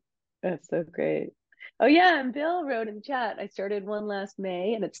 Great. That's so great. Oh yeah, and Bill wrote in the chat, I started one last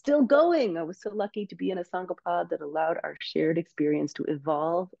May and it's still going. I was so lucky to be in a Sangha pod that allowed our shared experience to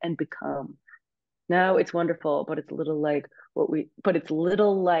evolve and become. Now it's wonderful, but it's little like what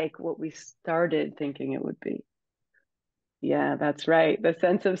we started thinking it would be. Yeah, that's right. The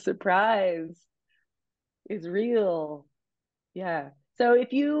sense of surprise is real. Yeah. So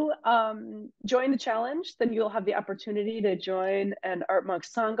if you join the challenge, then you'll have the opportunity to join an Artmonk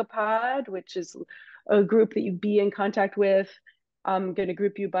Sangha pod, which is a group that you be in contact with. I'm going to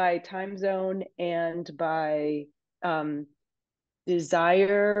group you by time zone and by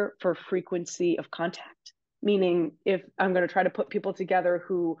desire for frequency of contact. Meaning, if I'm going to try to put people together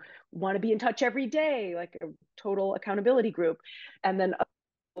who want to be in touch every day, like a total accountability group, and then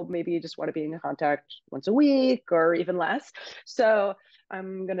maybe you just want to be in contact once a week or even less. So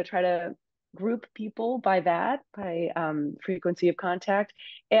I'm going to try to group people by that, by frequency of contact.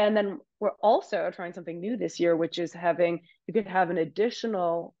 And then we're also trying something new this year, which is you could have an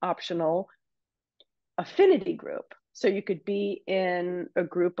additional optional affinity group. So you could be in a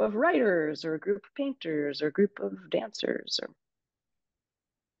group of writers or a group of painters or a group of dancers or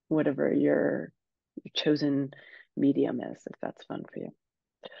whatever your chosen medium is, if that's fun for you.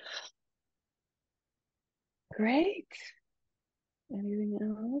 Great. Anything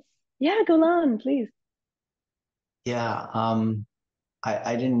else? Yeah, go on, please. Yeah,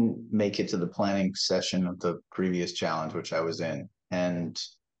 I didn't make it to the planning session of the previous challenge, which I was in, and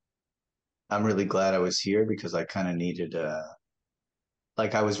I'm really glad I was here because I kind of needed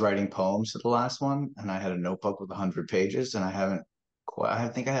like I was writing poems for the last one, and I had a notebook with 100 pages, and I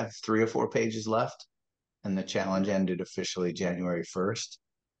think I have 3 or 4 pages left, and the challenge ended officially January 1st.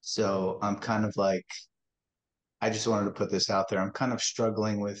 So I'm kind of like, I just wanted to put this out there. I'm kind of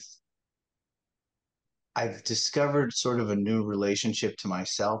struggling with I've discovered sort of a new relationship to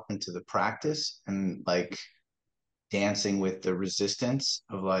myself and to the practice and like dancing with the resistance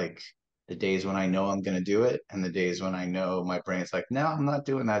of like the days when I know I'm going to do it and the days when I know my brain's like, no, I'm not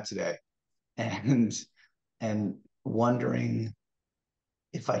doing that today. And and wondering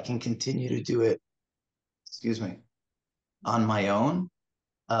if I can continue to do it, excuse me, on my own.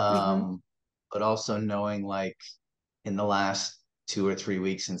 Um, but also knowing like in the last 2 or 3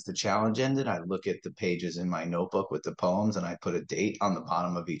 weeks since the challenge ended, I look at the pages in my notebook with the poems and I put a date on the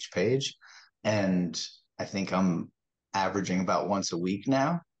bottom of each page. And I think I'm averaging about once a week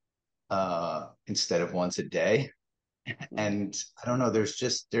now, instead of once a day. And I don't know,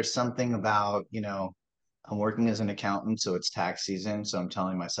 there's something about, I'm working as an accountant, so it's tax season. So I'm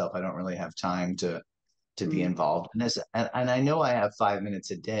telling myself I don't really have time to be involved in this. And I know I have 5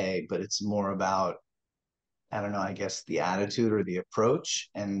 minutes a day, but it's more about I don't know, I guess the attitude or the approach.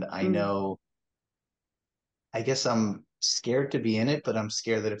 And I guess I'm scared to be in it, but I'm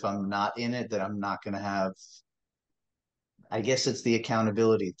scared that if I'm not in it, that I'm not going to have, I guess it's the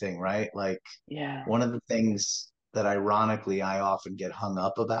accountability thing, right? Like, Yeah. one of the things that ironically I often get hung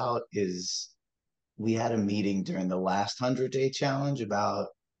up about is we had a meeting during the last 100-day challenge about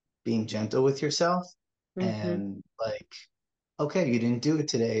being gentle with yourself. And like, okay, you didn't do it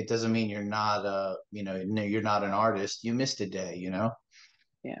today. It doesn't mean you're not you're not an artist. You missed a day.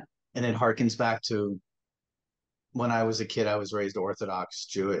 Yeah. And it harkens back to when I was a kid, I was raised Orthodox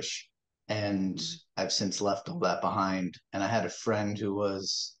Jewish, and I've since left all that behind. And I had a friend who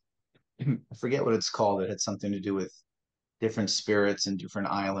was, I forget what it's called. It had something to do with different spirits and different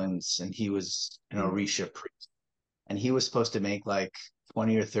islands. And he was an Orisha priest. And he was supposed to make like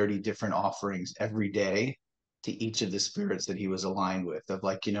 20 or 30 different offerings every day to each of the spirits that he was aligned with, of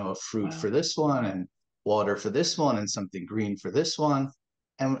like, a fruit for this one and water for this one and something green for this one.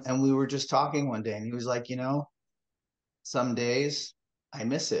 And we were just talking one day and he was like, some days I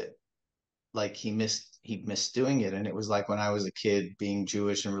miss it. Like he missed doing it. And it was like when I was a kid being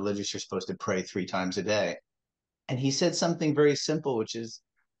Jewish and religious, you're supposed to pray 3 times a day. And he said something very simple, which is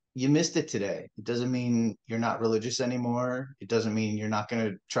you missed it today. It doesn't mean you're not religious anymore. It doesn't mean you're not going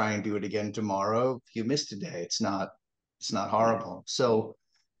to try and do it again tomorrow. If you missed today, it's not horrible. So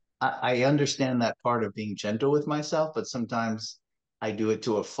I understand that part of being gentle with myself, but sometimes I do it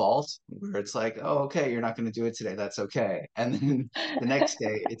to a fault where it's like, oh, okay, you're not going to do it today. That's okay. And then the next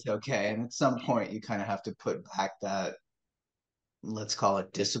day it's okay. And at some point you kind of have to put back that, let's call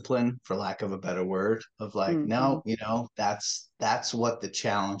it discipline for lack of a better word, of like, Mm-hmm. no, that's what the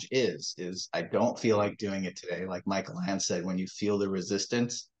challenge is I don't feel like doing it today. Like Michael Hand said, when you feel the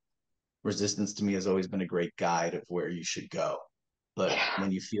resistance to me has always been a great guide of where you should go. But Yeah.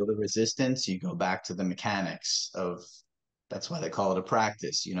 when you feel the resistance, you go back to the mechanics of, that's why they call it a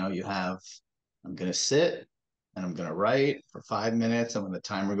practice. You have, I'm going to sit and I'm going to write for 5 minutes. And when the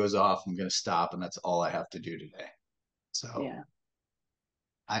timer goes off, I'm going to stop. And that's all I have to do today. So Yeah.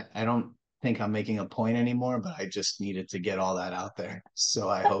 I don't think I'm making a point anymore, but I just needed to get all that out there. So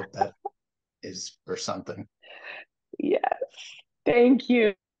I hope that is for something. Yes. Thank you.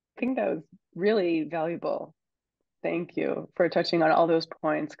 I think that was really valuable. Thank you for touching on all those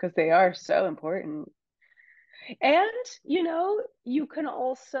points because they are so important. And, you can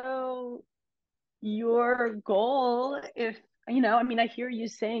also, your goal, if, I mean, I hear you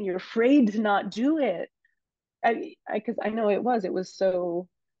saying you're afraid to not do it. Because I know it was so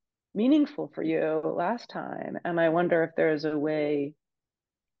meaningful for you last time. And I wonder if there's a way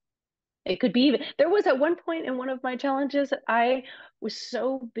it could be even, there was at one point in one of my challenges, I was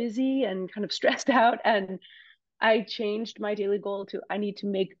so busy and kind of stressed out, and I changed my daily goal to I need to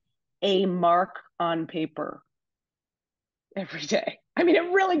make a mark on paper every day. I mean,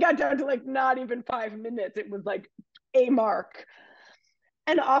 it really got down to like not even 5 minutes. It was like a mark.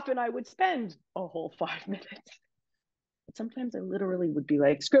 And often I would spend a whole 5 minutes. But sometimes I literally would be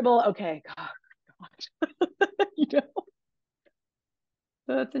like, scribble, okay, God.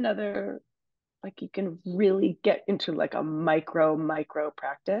 So that's another, like you can really get into like a micro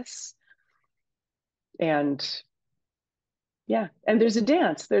practice. And yeah, and there's a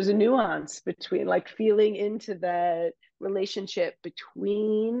dance, there's a nuance between like feeling into that relationship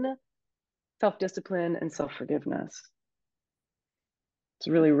between self-discipline and self-forgiveness. It's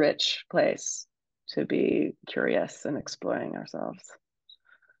a really rich place to be curious and exploring ourselves.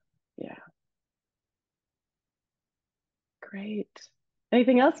 Yeah, great.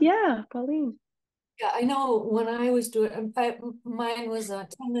 Anything else? Yeah, Pauline. Yeah, I know when I was doing, mine was 10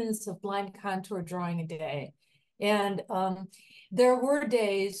 minutes of blind contour drawing a day. And there were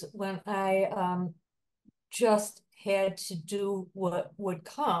days when I just had to do what would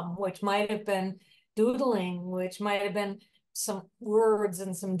come, which might have been doodling, which might have been some words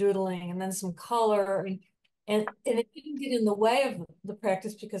and some doodling and then some color. And it didn't get in the way of the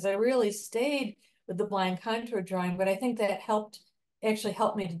practice because I really stayed with the blind contour drawing. But I think that actually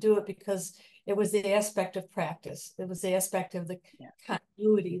helped me to do it because it was the aspect of practice. It was the aspect of the Yeah.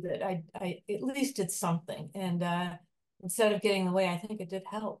 continuity that I at least did something. And instead of getting in the way, I think it did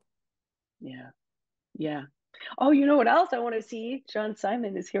help. Yeah. Yeah. Oh, you know what else I want to see? John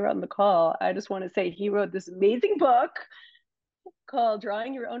Simon is here on the call. I just want to say he wrote this amazing book called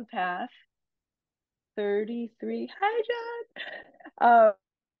Drawing Your Own Path. 33. Hi, John.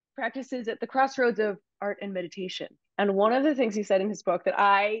 Practices at the crossroads of art and meditation. And one of the things he said in his book that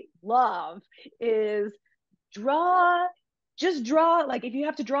I love is just draw, like if you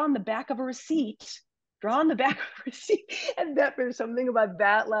have to draw on the back of a receipt, draw on the back of a receipt. And that there's something about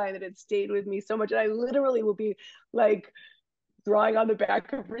that line that it stayed with me so much. And I literally will be like drawing on the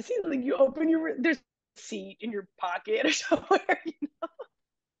back of a receipt. Like you open there's a receipt in your pocket or somewhere,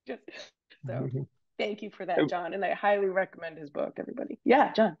 Just, so thank you for that, John. And I highly recommend his book, everybody.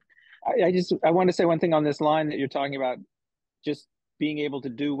 Yeah, John. I want to say one thing on this line that you're talking about, just being able to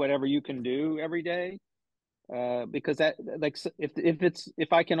do whatever you can do every day. Because that, like,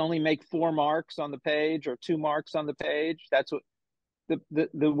 if I can only make 4 marks on the page or 2 marks on the page, that's what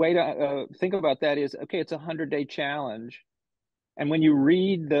the way to think about that is, okay, it's a 100-day challenge. And when you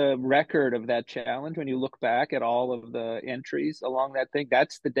read the record of that challenge, when you look back at all of the entries along that thing,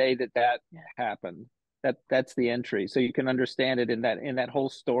 that's the day that happened. That's the entry. So you can understand it in that whole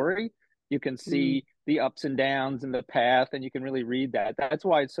story. You can see the ups and downs and the path, and you can really read that. That's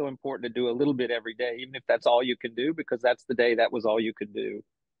why it's so important to do a little bit every day, even if that's all you can do, because that's the day that was all you could do.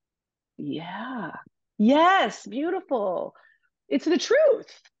 Yeah. Yes, beautiful. It's the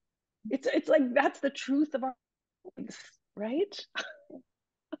truth. It's like that's the truth of our lives, right?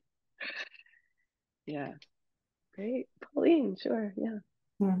 Yeah. Great. Pauline, sure. Yeah.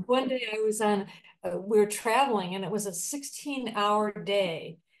 One day I was we were traveling and it was a 16-hour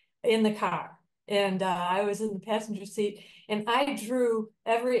day in the car. and I was in the passenger seat, and I drew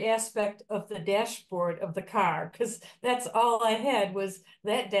every aspect of the dashboard of the car because that's all I had was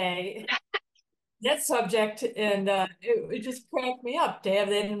that day, that subject, and it just cracked me up to have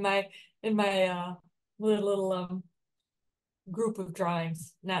that in my little group of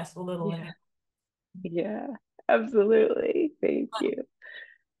drawings. Not so little Yeah. anymore. Yeah, absolutely. Thank you.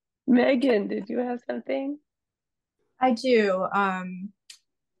 Megan, did you have something? I do.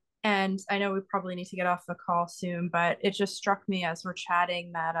 And I know we probably need to get off the call soon, but it just struck me as we're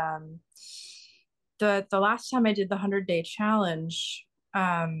chatting that the last time I did the 100-day challenge,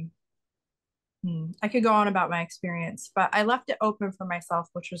 I could go on about my experience, but I left it open for myself,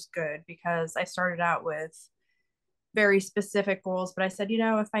 which was good because I started out with very specific goals, but I said,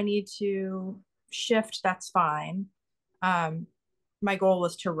 if I need to shift, that's fine. My goal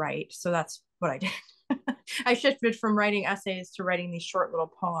was to write, so that's what I did. I shifted from writing essays to writing these short little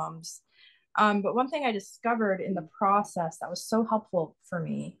poems. But one thing I discovered in the process that was so helpful for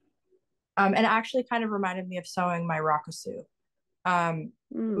me, and it actually kind of reminded me of sewing my rakusu,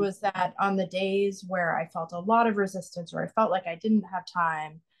 was that on the days where I felt a lot of resistance or I felt like I didn't have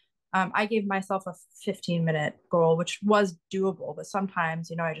time, I gave myself a 15-minute goal, which was doable, but sometimes,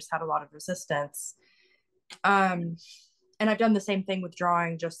 I just had a lot of resistance. And I've done the same thing with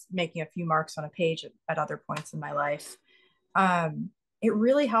drawing, just making a few marks on a page at other points in my life. It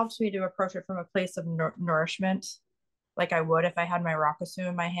really helps me to approach it from a place of nourishment, like I would if I had my rakusu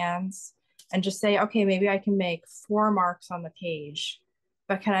in my hands, and just say, okay, maybe I can make 4 marks on the page,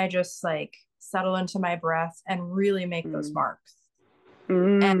 but can I just like settle into my breath and really make those marks?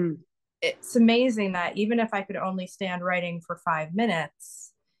 And it's amazing that even if I could only stand writing for 5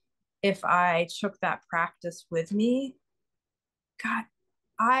 minutes, if I took that practice with me, God,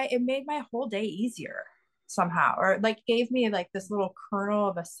 it made my whole day easier somehow, or like gave me like this little kernel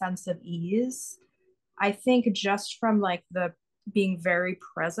of a sense of ease. I think just from like the being very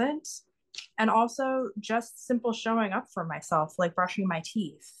present, and also just simple showing up for myself, like brushing my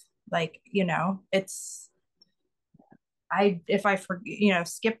teeth. Like, if I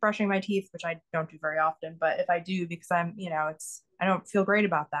skip brushing my teeth, which I don't do very often, but if I do, because I don't feel great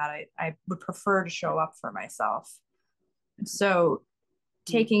about that. I would prefer to show up for myself. So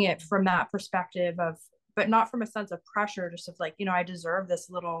taking it from that perspective but not from a sense of pressure, just of like, I deserve this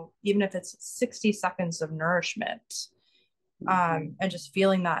little, even if it's 60 seconds of nourishment. And just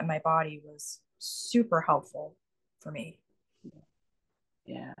feeling that in my body was super helpful for me.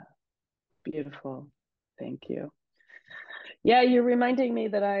 Yeah, beautiful. Thank you. Yeah, you're reminding me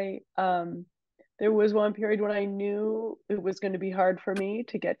that there was one period when I knew it was going to be hard for me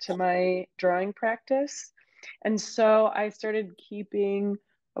to get to my drawing practice. And so I started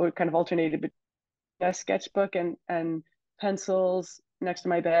I would kind of alternated between a sketchbook and pencils next to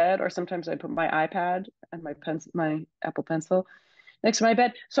my bed, or sometimes I put my iPad and my Apple Pencil next to my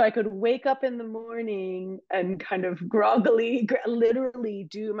bed, so I could wake up in the morning and kind of groggily, literally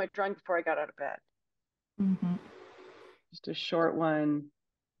do my drawing before I got out of bed. Just a short one,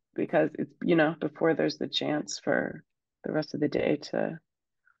 because it's, before there's the chance for the rest of the day to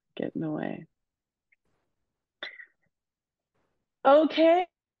get in the way. Okay,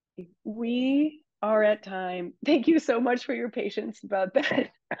 we are at time. Thank you so much for your patience about that.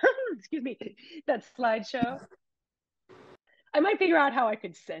 Excuse me, that slideshow. I might figure out how I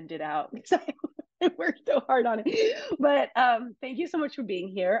could send it out because I worked so hard on it. But thank you so much for being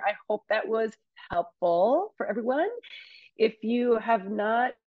here. I hope that was helpful for everyone. If you have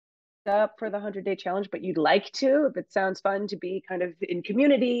not up for the 100-day challenge, but you'd like to, if it sounds fun to be kind of in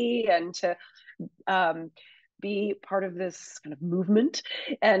community and to be part of this kind of movement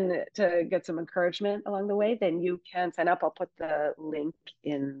and to get some encouragement along the way, then you can sign up. I'll put the link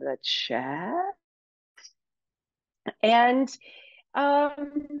in the chat. And yeah,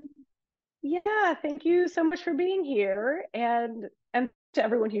 thank you so much for being here, and to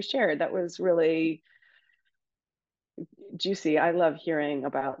everyone who shared. That was really juicy. I love hearing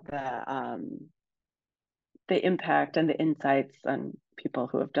about the impact and the insights on people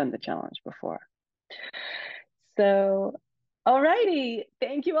who have done the challenge before. So, all righty.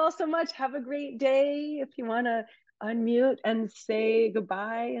 Thank you all so much. Have a great day. If you want to unmute and say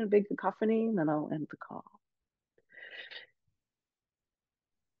goodbye and a big cacophony, and then I'll end the call.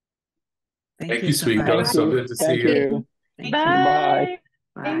 Thank you, Suiko. So good to see you. Bye.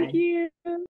 Bye. Thank you.